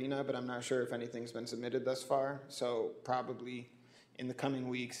that arena, but I'm not sure if anything's been submitted thus far. So probably in the coming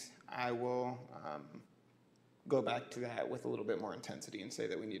weeks, I will go back to that with a little bit more intensity and say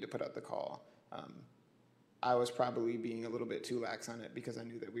that we need to put out the call. I was probably being a little bit too lax on it because I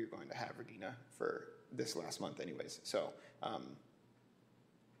knew that we were going to have Regina for this last month anyways. So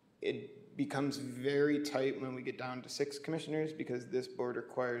becomes very tight when we get down to 6 commissioners because this board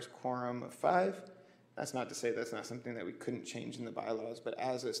requires quorum of 5. That's not to say that's not something that we couldn't change in the bylaws, but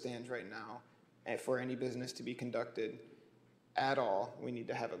as it stands right now, for any business to be conducted at all, we need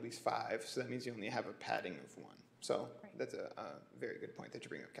to have at least 5. So that means you only have a padding of 1. So that's a very good point that you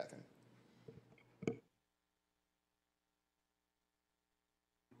bring up, Catherine.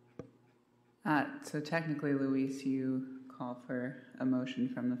 So technically, Luis, you call for a motion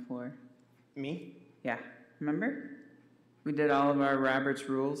from the floor. Me? Yeah, remember? We did all of our Robert's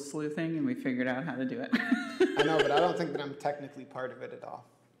Rules sleuthing and we figured out how to do it. I know, but I don't think that I'm technically part of it at all.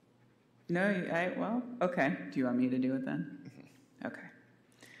 No, well, okay. Do you want me to do it then? Okay.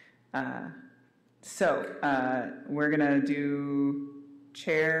 So we're going to do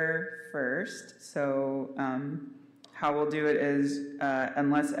chair first. So how we'll do it is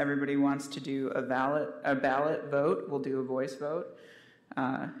unless everybody wants to do a ballot vote, we'll do a voice vote.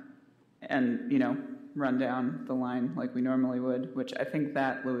 And, run down the line like we normally would, which I think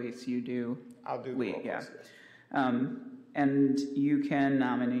that, Luis, you do. I'll do the lead, roll yeah. calls. And you can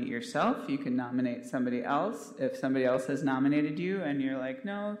nominate yourself. You can nominate somebody else. If somebody else has nominated you and you're like,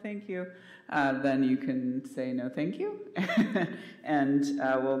 no, thank you, then you can say no, thank you. And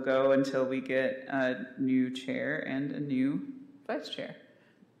we'll go until we get a new chair and a new vice chair.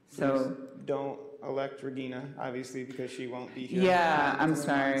 So don't elect Regina, obviously, because she won't be here. Yeah, I'm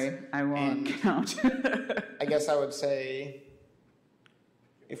sorry. I won't count. I guess I would say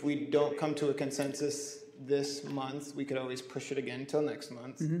if we don't come to a consensus this month, we could always push it again till next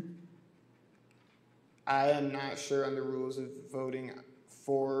month. Mm-hmm. I am not sure on the rules of voting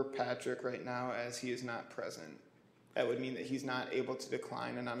for Patrick right now as he is not present. That would mean that he's not able to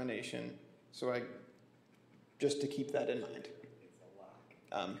decline a nomination. So just to keep that in mind.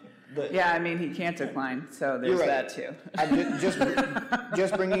 But yeah, I mean, he can't decline, so there's right. that too. I'm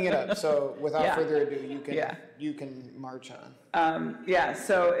just bringing it up. So without further ado, you can march on.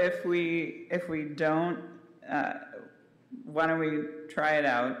 So if we don't, why don't we try it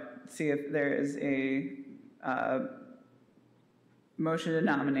out? See if there is a motion to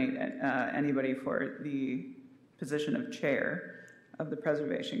nominate anybody for the position of chair of the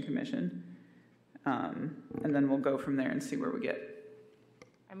Preservation Commission, and then we'll go from there and see where we get.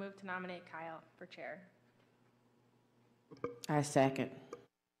 I move to nominate Kyle for chair. I second.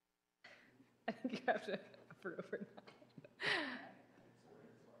 I think you have to approve or not.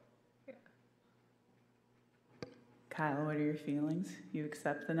 Yeah. Kyle, what are your feelings? You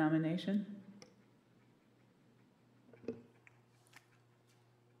accept the nomination?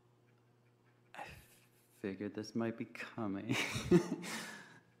 I figured this might be coming.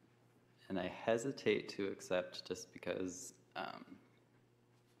 And I hesitate to accept just because I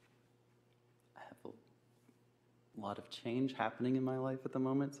have a lot of change happening in my life at the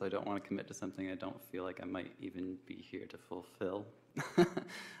moment, so I don't want to commit to something I don't feel like I might even be here to fulfill. So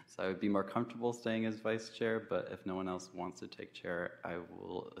I would be more comfortable staying as vice chair, but if no one else wants to take chair, I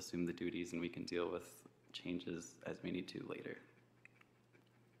will assume the duties and we can deal with changes as we need to later.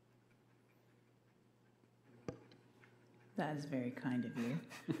 That is very kind of you.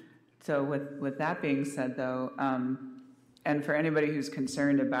 So with that being said, though, and for anybody who's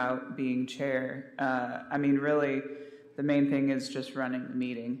concerned about being chair, I mean, really, the main thing is just running the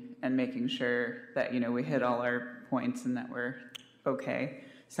meeting and making sure that, we hit all our points and that we're okay.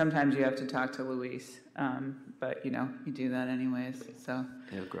 Sometimes you have to talk to Luis, but, you do that anyways, so.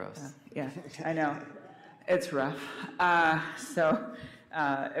 Ew, gross. Yeah, I know. It's rough.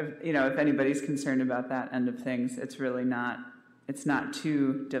 If anybody's concerned about that end of things, it's really it's not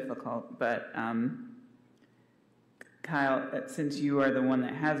too difficult, but Kyle, since you are the one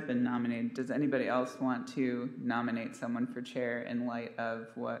that has been nominated, does anybody else want to nominate someone for chair in light of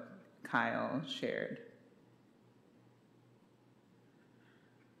what Kyle shared?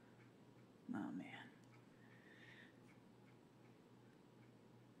 Oh, man.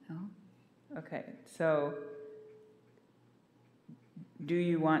 No? Okay, so do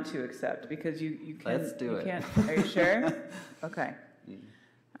you want to accept? Because you can. Let's do it. Can't. Are you sure? Okay.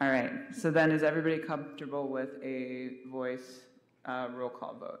 All right. So then, is everybody comfortable with a voice roll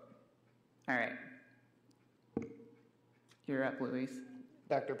call vote? All right. You're up, Luis.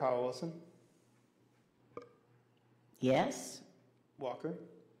 Dr. Powell Wilson, Yes? Walker,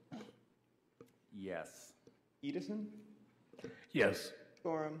 Yes. Edison, Yes.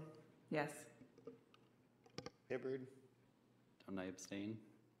 Gorham, Yes. Hibbard. Don't I abstain?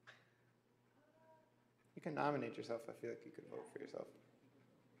 You can nominate yourself. I feel like you could vote for yourself.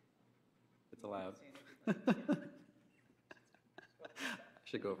 It's allowed. I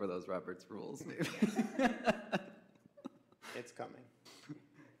should go over those Robert's rules, maybe. It's coming.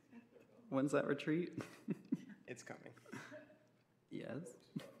 When's that retreat? It's coming. Yes.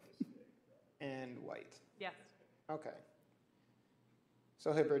 And White. Yes. Okay.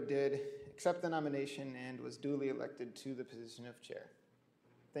 So Hibbert did accept the nomination and was duly elected to the position of chair.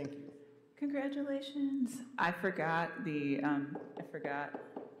 Thank you. Congratulations. I forgot the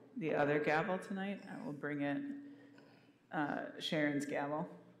other gavel tonight. I will bring it, Sharon's gavel.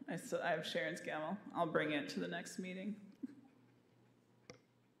 I have Sharon's gavel. I'll bring it to the next meeting.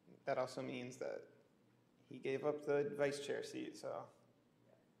 That also means that he gave up the vice chair seat, so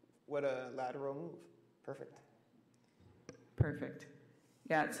what a lateral move. Perfect. Perfect.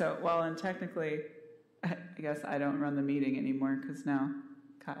 Yeah, so, well, and technically, I guess I don't run the meeting anymore because now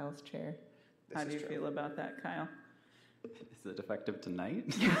Kyle's chair. How do you feel about that, Kyle? Is it effective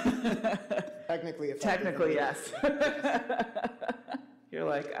tonight? Technically, Technically, yes. You're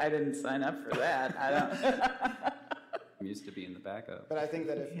like, I didn't sign up for that. I don't. I'm used to being the backup. But I think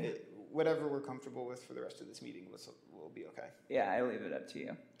that if whatever we're comfortable with for the rest of this meeting will be okay. Yeah, I leave it up to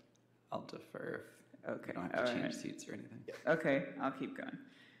you. I'll defer. Okay. You don't have to change seats or anything. Okay, I'll keep going.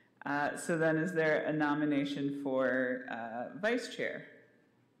 So then is there a nomination for vice chair?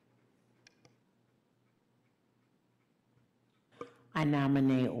 I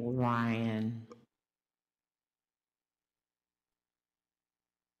nominate Ryan.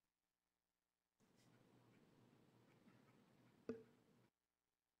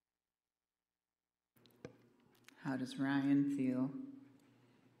 How does Ryan feel?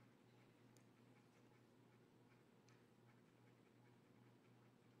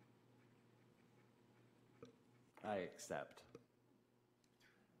 I accept.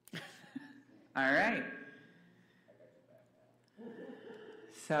 All right.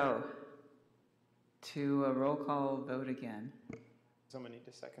 So, to a roll call vote again. Someone need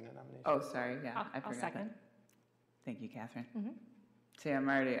to second the nomination. Oh, sorry, yeah, I I'll forgot second. that. Thank you, Catherine. Mm-hmm. See, I'm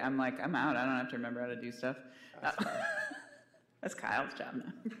out. I don't have to remember how to do stuff. That's Kyle's job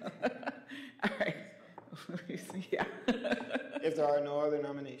now. All right. Yeah. If there are no other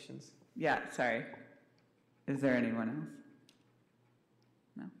nominations. Yeah, sorry. Is there anyone else?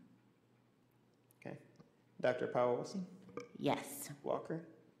 No. Okay. Dr. Powell Wilson, Yes. Walker,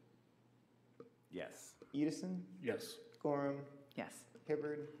 Yes. Edison, Yes. Gorham, Yes.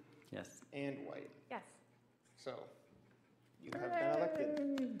 Hibbard, Yes. and White. Yes. So, you have been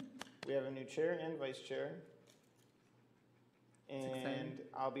elected. We have a new chair and vice chair. And exciting.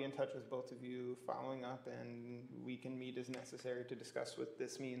 I'll be in touch with both of you following up, and we can meet as necessary to discuss what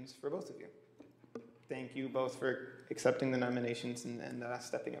this means for both of you. Thank you both for accepting the nominations and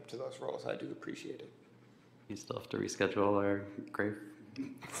stepping up to those roles. I do appreciate it. You still have to reschedule our Grave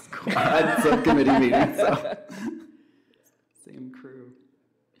Squad subcommittee meeting, so. Same crew.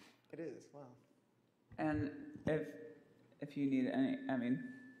 It is, wow. And if you need any,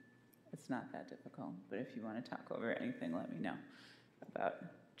 it's not that difficult, but if you want to talk over anything, let me know about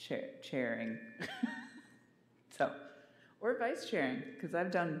chairing. So, or vice chairing, because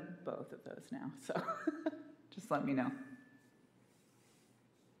I've done both of those now, so just let me know.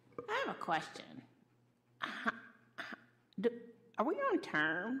 I have a question. Are we on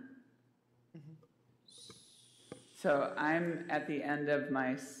term? So I'm at the end of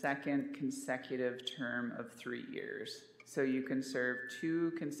my second consecutive term of 3 years. So you can serve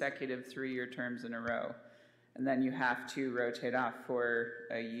 2 consecutive 3-year terms in a row, and then you have to rotate off for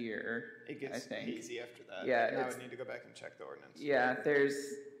a year. It gets hazy after that. Yeah, Now I would need to go back and check the ordinance. Yeah,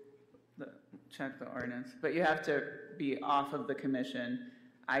 check the ordinance, but you have to be off of the commission.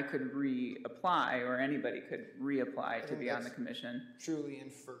 I could reapply, or anybody could reapply to be on the commission. Truly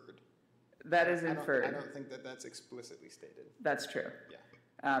inferred. That is inferred. I don't think that that's explicitly stated. That's true.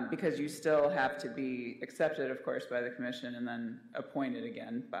 Yeah. Because you still have to be accepted, of course, by the commission and then appointed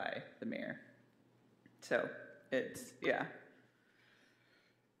again by the mayor. So it's, yeah.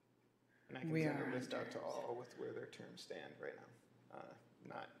 And I can send a list out to all with where their terms stand right now.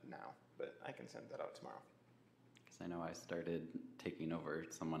 Not now, but I can send that out tomorrow. Because I know I started taking over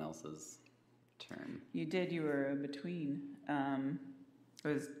someone else's term. You did, you were between. It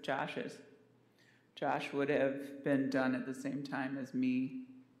was Josh's. Josh would have been done at the same time as me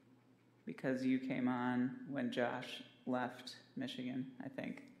because you came on when Josh left Michigan, I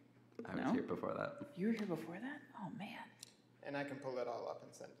think. I was here before that. You were here before that? Oh, man. And I can pull it all up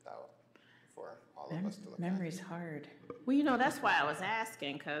and send it out for all of us to look at. Memory's hard. Well, that's why I was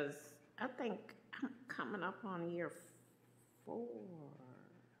asking, because I think I'm coming up on year 4.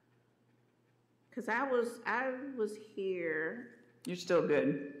 Because I was here. You're still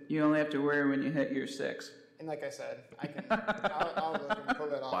good. You only have to worry when you hit year 6. And like I said, I'll look and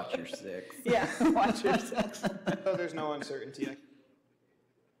pull it all Watch up. your 6. Yeah, watch your 6. So there's no uncertainty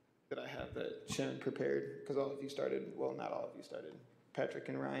that I have lineup that Sharon prepared, because all of you started, well, not all of you started. Patrick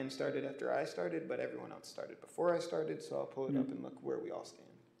and Ryan started after I started, but everyone else started before I started, so I'll pull it up and look where we all stand.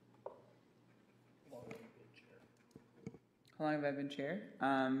 How long have I been chair?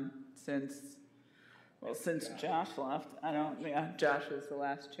 Since Josh left. Josh was the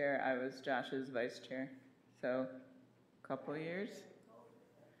last chair. I was Josh's vice chair. So, a couple of years.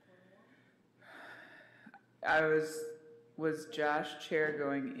 Was Josh chair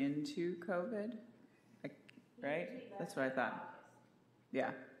going into COVID? Right? That's what I thought.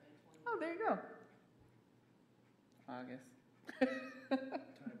 Yeah. Oh, there you go. August.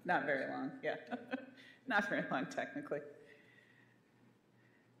 Not very long, yeah. Not very long, technically.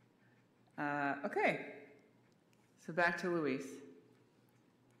 Okay. So back to Luis.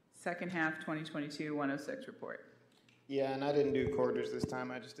 Second half 2022 106 report. Yeah, and I didn't do quarters this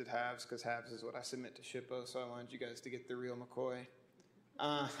time. I just did halves, because halves is what I submit to SHPO, so I wanted you guys to get the real McCoy.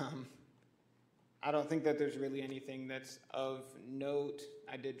 I don't think that there's really anything that's of note.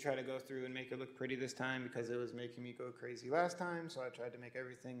 I did try to go through and make it look pretty this time because it was making me go crazy last time, so I tried to make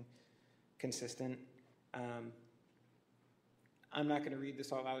everything consistent. I'm not going to read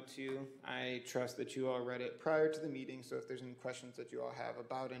this all out to you. I trust that you all read it prior to the meeting, so if there's any questions that you all have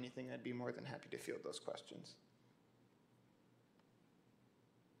about anything, I'd be more than happy to field those questions.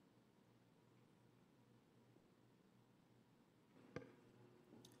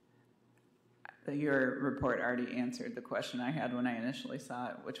 Your report already answered the question I had when I initially saw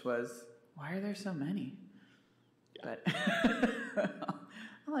it, which was, why are there so many? Yeah. But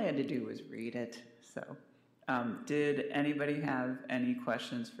all I had to do was read it. So, did anybody have any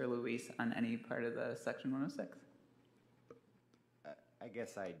questions for Luis on any part of the Section 106? I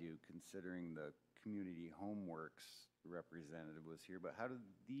guess I do, considering the Community Homeworks representative was here, but how do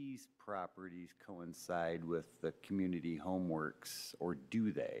these properties coincide with the Community Homeworks, or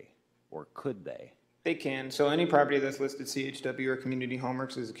do they? Or could they? They can. So any property that's listed CHW or Community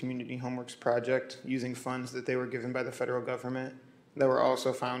Homeworks is a Community Homeworks project using funds that they were given by the federal government that were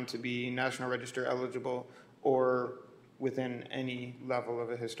also found to be National Register eligible or within any level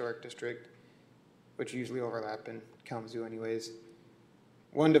of a historic district, which usually overlap in Kalamazoo anyways.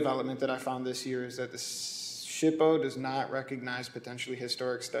 One development that I found this year is that the SHPO does not recognize potentially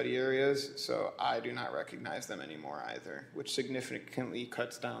historic study areas, so I do not recognize them anymore either, which significantly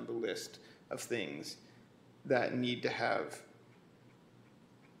cuts down the list of things that need to have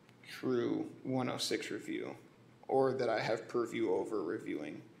true 106 review, or that I have purview over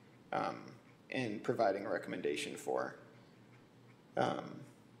reviewing and providing a recommendation for.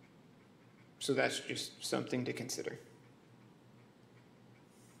 So that's just something to consider.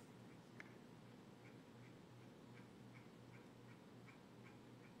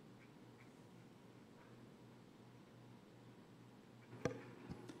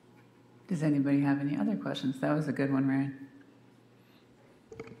 Does anybody have any other questions? That was a good one, Ryan.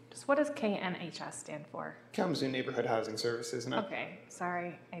 Just what does KNHS stand for? Kalamazoo Neighborhood Housing Services. And Okay,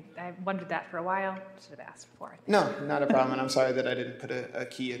 sorry. I wondered that for a while. Should have asked before. No, not a problem. And I'm sorry that I didn't put a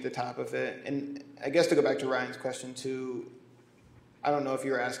key at the top of it. And I guess to go back to Ryan's question too, I don't know if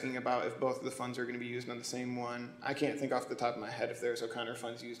you were asking about if both of the funds are going to be used on the same one. I can't think off the top of my head if there's O'Connor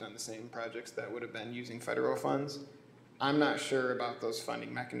funds used on the same projects that would have been using federal funds. I'm not sure about those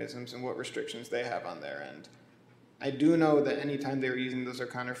funding mechanisms and what restrictions they have on their end. I do know that anytime they were using those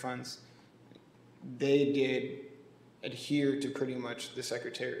O'Connor funds, they did adhere to pretty much the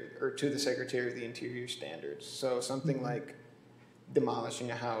Secretary of the Interior standards. So something like demolishing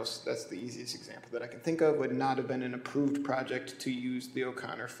a house, that's the easiest example that I can think of, would not have been an approved project to use the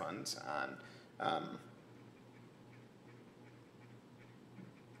O'Connor funds on.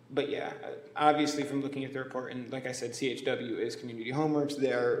 But yeah, obviously from looking at the report, and like I said, CHW is Community Homeworks.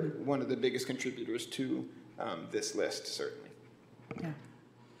 They are one of the biggest contributors to this list, certainly. Yeah.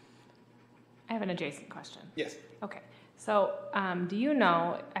 I have an adjacent question. Yes. Okay. So do you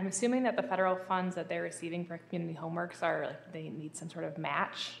know, I'm assuming that the federal funds that they're receiving for Community Homeworks are, like, they need some sort of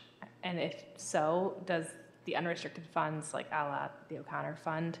match? And if so, does the unrestricted funds, like a la the O'Connor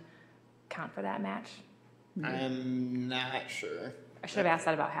Fund, count for that match? I'm not sure. I should have asked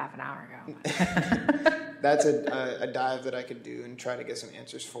that about half an hour ago. That's a dive that I could do and try to get some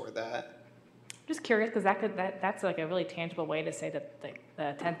answers for that. Just curious, because that's like a really tangible way to say that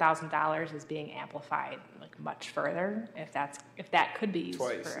the $10,000 is being amplified like much further. If that could be used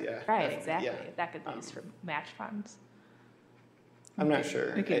twice, for, yeah, right, exactly. yeah. If that could be used for match funds. I'm not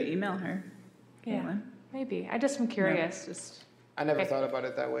sure. We could email her. Yeah, Caitlin. maybe. I just am curious. Just I never Okay. thought about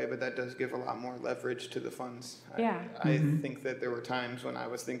it that way, but that does give a lot more leverage to the funds. Yeah. I think that there were times when I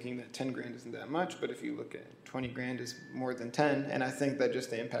was thinking that 10 grand isn't that much, but if you look at 20 grand is more than 10, and I think that just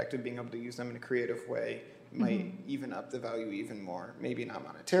the impact of being able to use them in a creative way might even up the value even more. Maybe not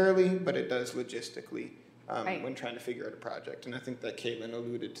monetarily, but it does logistically Right. when trying to figure out a project. And I think that Caitlin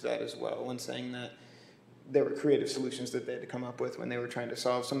alluded to that as well when saying that there were creative solutions that they had to come up with when they were trying to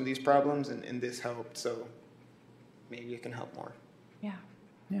solve some of these problems, and this helped, so maybe it can help more. Yeah.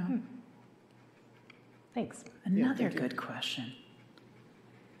 Yeah. Thanks. Another thank you. good question.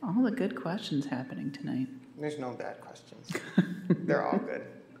 All the good questions happening tonight. There's no bad questions. They're all good.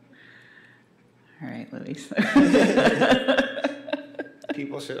 All right, Luis.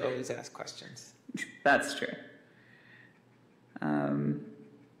 People should always ask questions. That's true.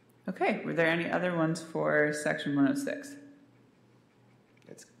 Okay, were there any other ones for section 106?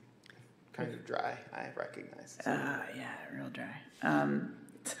 It's kind of dry, I recognize. Yeah, real dry.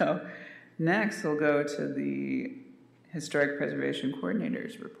 So next we'll go to the Historic Preservation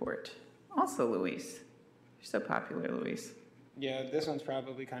Coordinator's report. Also Luis. You're so popular, Luis. Yeah, this one's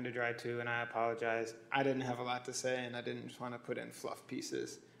probably kind of dry too, and I apologize. I didn't have a lot to say, and I didn't just want to put in fluff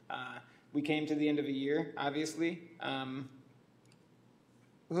pieces. We came to the end of a year, obviously.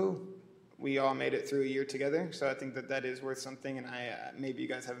 Woohoo! We all made it through a year together, so I think that that is worth something, and maybe you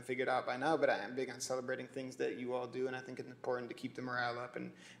guys haven't figured out by now, but I am big on celebrating things that you all do, and I think it's important to keep the morale up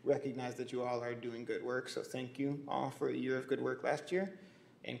and recognize that you all are doing good work, so thank you all for a year of good work last year,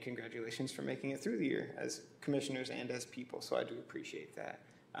 and congratulations for making it through the year as commissioners and as people, so I do appreciate that.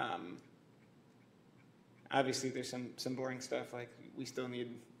 Obviously, there's some boring stuff, like we still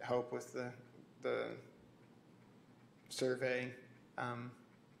need help with the survey,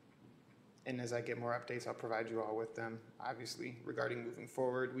 and as I get more updates, I'll provide you all with them. Obviously, regarding moving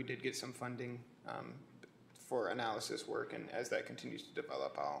forward, we did get some funding for analysis work, and as that continues to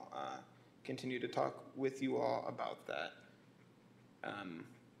develop, I'll continue to talk with you all about that.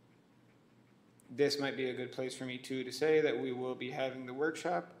 This might be a good place for me, too, to say that we will be having the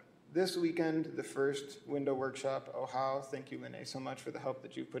workshop this weekend, the first window workshop. Oh, how. Thank you, Lene, so much for the help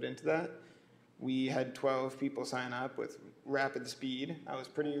that you put into that. We had 12 people sign up with rapid speed. I was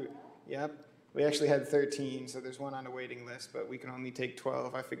pretty... Yep. We actually had 13, so there's one on a waiting list, but we can only take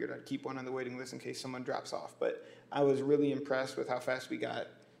 12. I figured I'd keep one on the waiting list in case someone drops off. But I was really impressed with how fast we got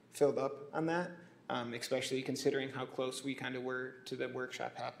filled up on that, especially considering how close we kind of were to the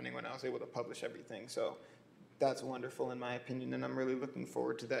workshop happening when I was able to publish everything. So that's wonderful in my opinion, and I'm really looking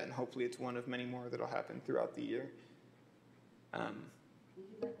forward to that, and hopefully it's one of many more that'll happen throughout the year.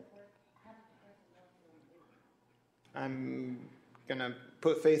 I'm gonna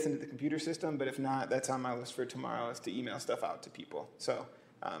put faith into the computer system, but if not, that's on my list for tomorrow, is to email stuff out to people. So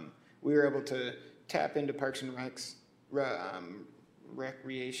we were able to tap into Parks and Recs,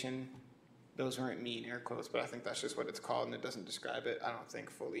 recreation. Those weren't me in air quotes, but I think that's just what it's called, and it doesn't describe it, I don't think,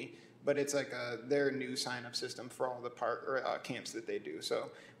 fully. But it's like their new sign-up system for all the camps that they do.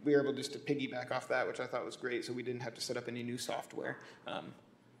 So we were able just to piggyback off that, which I thought was great, so we didn't have to set up any new software.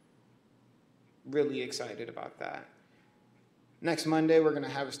 Really excited about that. Next Monday, we're going to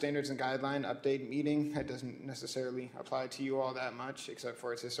have a standards and guideline update meeting. It doesn't necessarily apply to you all that much, except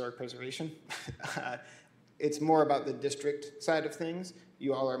for its historic preservation. It's more about the district side of things.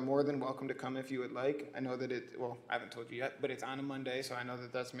 You all are more than welcome to come if you would like. I know that I haven't told you yet, but it's on a Monday, so I know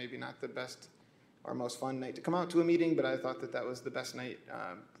that that's maybe not the best or most fun night to come out to a meeting, but I thought that that was the best night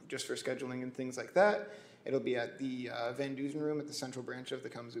just for scheduling and things like that. It'll be at the Van Dusen Room at the Central Branch of the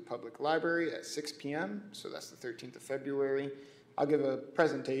Kalamazoo Public Library at 6 p.m., so that's the 13th of February. I'll give a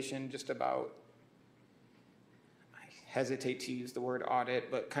presentation just about, I hesitate to use the word audit,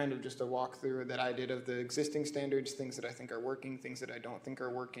 but kind of just a walkthrough that I did of the existing standards, things that I think are working, things that I don't think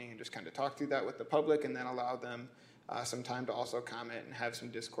are working, and just kind of talk through that with the public and then allow them some time to also comment and have some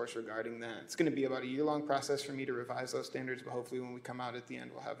discourse regarding that. It's going to be about a year-long process for me to revise those standards, but hopefully when we come out at the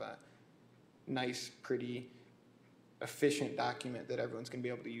end, we'll have a nice, pretty, efficient document that everyone's going to be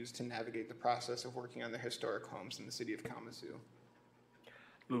able to use to navigate the process of working on their historic homes in the city of Kalamazoo.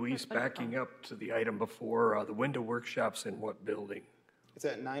 Luis, backing up to the item before, the window workshops in what building? It's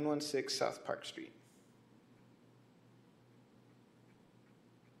at 916 South Park Street.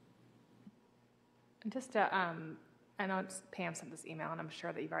 And just to, I know Pam sent this email, and I'm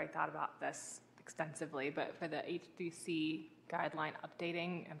sure that you've already thought about this extensively, but for the HDC guideline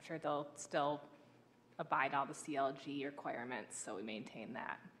updating, I'm sure they'll still abide all the CLG requirements, so we maintain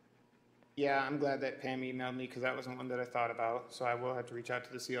that. Yeah, I'm glad that Pam emailed me because that wasn't one that I thought about, so I will have to reach out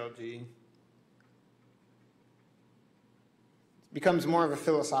to the CLG. It's becomes more of a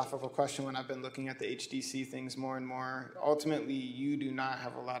philosophical question when I've been looking at the HDC things more and more. Ultimately, you do not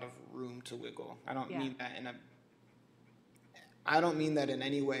have a lot of room to wiggle. I don't mean that in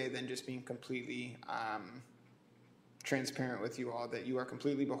any way than just being completely transparent with you all, that you are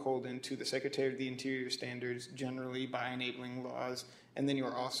completely beholden to the Secretary of the Interior standards generally by enabling laws, and then you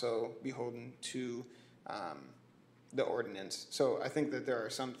are also beholden to the ordinance. So I think that there are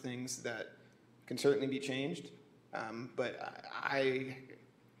some things that can certainly be changed, but I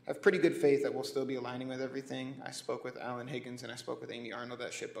have pretty good faith that we'll still be aligning with everything. I spoke with Alan Higgins and I spoke with Amy Arnold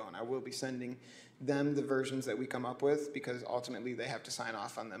at SHPO, and I will be sending them the versions that we come up with, because ultimately they have to sign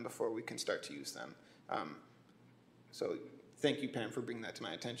off on them before we can start to use them. So thank you, Pam, for bringing that to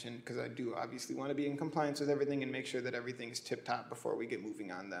my attention, because I do obviously want to be in compliance with everything and make sure that everything is tip-top before we get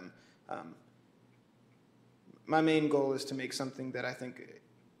moving on them. My main goal is to make something that I think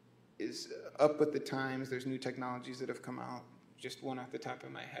is up with the times. There's new technologies that have come out. Just one off the top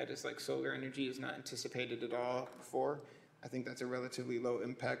of my head is like solar energy is not anticipated at all before. I think that's a relatively low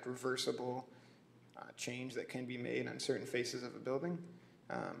impact, reversible change that can be made on certain faces of a building.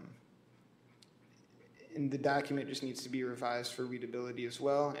 And the document just needs to be revised for readability as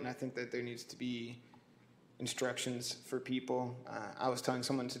well. And I think that there needs to be instructions for people. I was telling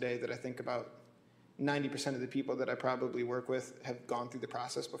someone today that I think about 90% of the people that I probably work with have gone through the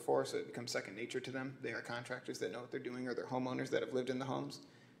process before, so it becomes second nature to them. They are contractors that know what they're doing, or they're homeowners that have lived in the homes.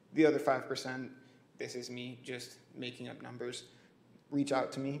 The other 5%, this is me just making up numbers, reach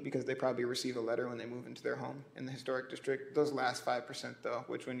out to me because they probably receive a letter when they move into their home in the historic district. Those last 5% though,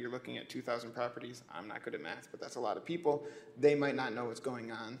 which when you're looking at 2,000 properties, I'm not good at math, but that's a lot of people, they might not know what's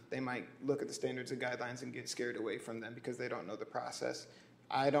going on. They might look at the standards and guidelines and get scared away from them because they don't know the process.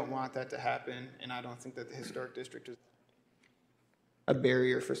 I don't want that to happen, and I don't think that the historic district is a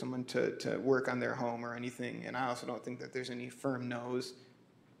barrier for someone to work on their home or anything, and I also don't think that there's any firm no's.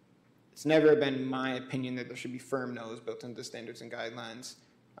 It's never been my opinion that there should be firm no's built into standards and guidelines.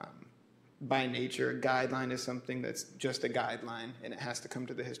 By nature, a guideline is something that's just a guideline, and it has to come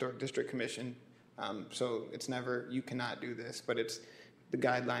to the Historic District Commission. So it's never, you cannot do this, but the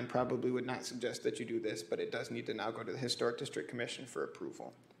guideline probably would not suggest that you do this, but it does need to now go to the Historic District Commission for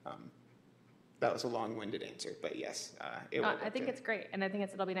approval. That was a long-winded answer, but yes, it will. I think it's great, and I think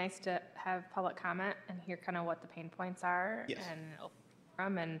it'll be nice to have public comment and hear kind of what the pain points are, Yes. and open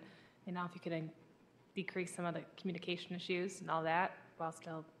forum, and if you could decrease some of the communication issues and all that, while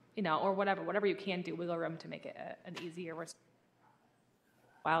still, or whatever you can do, wiggle room to make it an easier,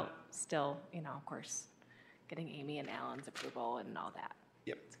 while still, of course, getting Amy and Alan's approval and all that.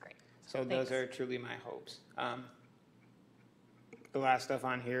 Yep. It's great. So Thanks. those are truly my hopes. The last stuff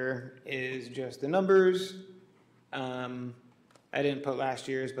on here is just the numbers. I didn't put last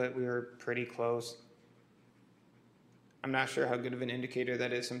year's, but we were pretty close. I'm not sure how good of an indicator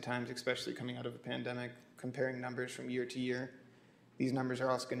that is sometimes, especially coming out of a pandemic, comparing numbers from year to year. These numbers are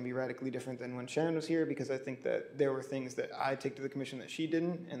also going to be radically different than when Sharon was here, because I think that there were things that I take to the commission that she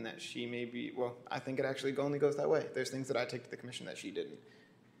didn't, and that she maybe, well, I think it actually only goes that way. There's things that I take to the commission that she didn't,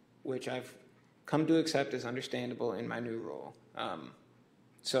 which I've come to accept as understandable in my new role.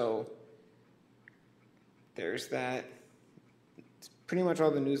 So there's that. It's pretty much all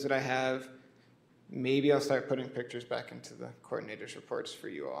the news that I have. Maybe I'll start putting pictures back into the coordinators' reports for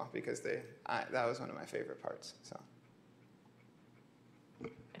you all, because that was one of my favorite parts. So.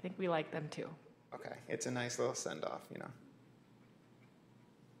 I think we like them too. Okay, it's a nice little send-off,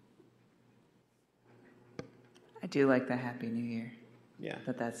 I do like the Happy New Year, Yeah,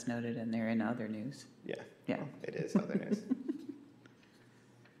 but that's noted in there in other news. yeah. Yeah. Well, it is other news.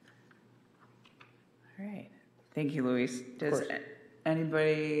 All right. Thank you, Luis. Does course.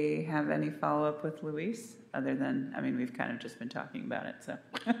 anybody have any follow-up with Luis, other than, we've kind of just been talking about it, so.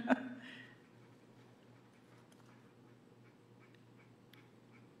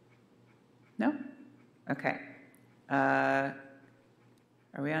 No? Okay. Are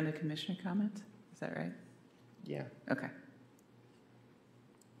we on to commissioner comments? Is that right? Yeah. Okay.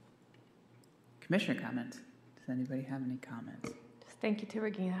 Commissioner comments. Does anybody have any comments? Just thank you to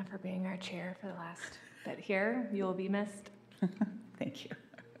Regina for being our chair for the last bit here. You will be missed. Thank you.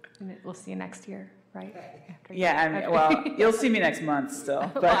 And we'll see you next year, right? After Yeah, well, you'll see me next month still.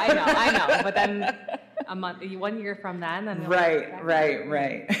 But. Well, I know, but then a month, 1 year from then, and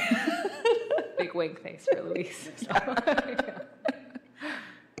Right. Big wink face for Luis. So.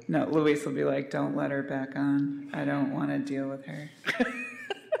 No, Luis will be like, don't let her back on. I don't want to deal with her.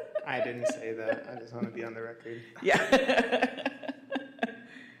 I didn't say that. I just want to be on the record. Yeah.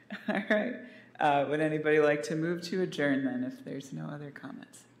 All right. Would anybody like to move to adjourn then, if there's no other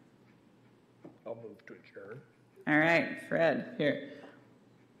comments? I'll move to adjourn. All right, Fred, here.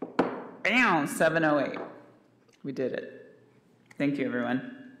 Bam, 7:08. We did it. Thank you,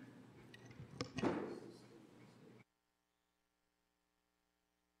 everyone.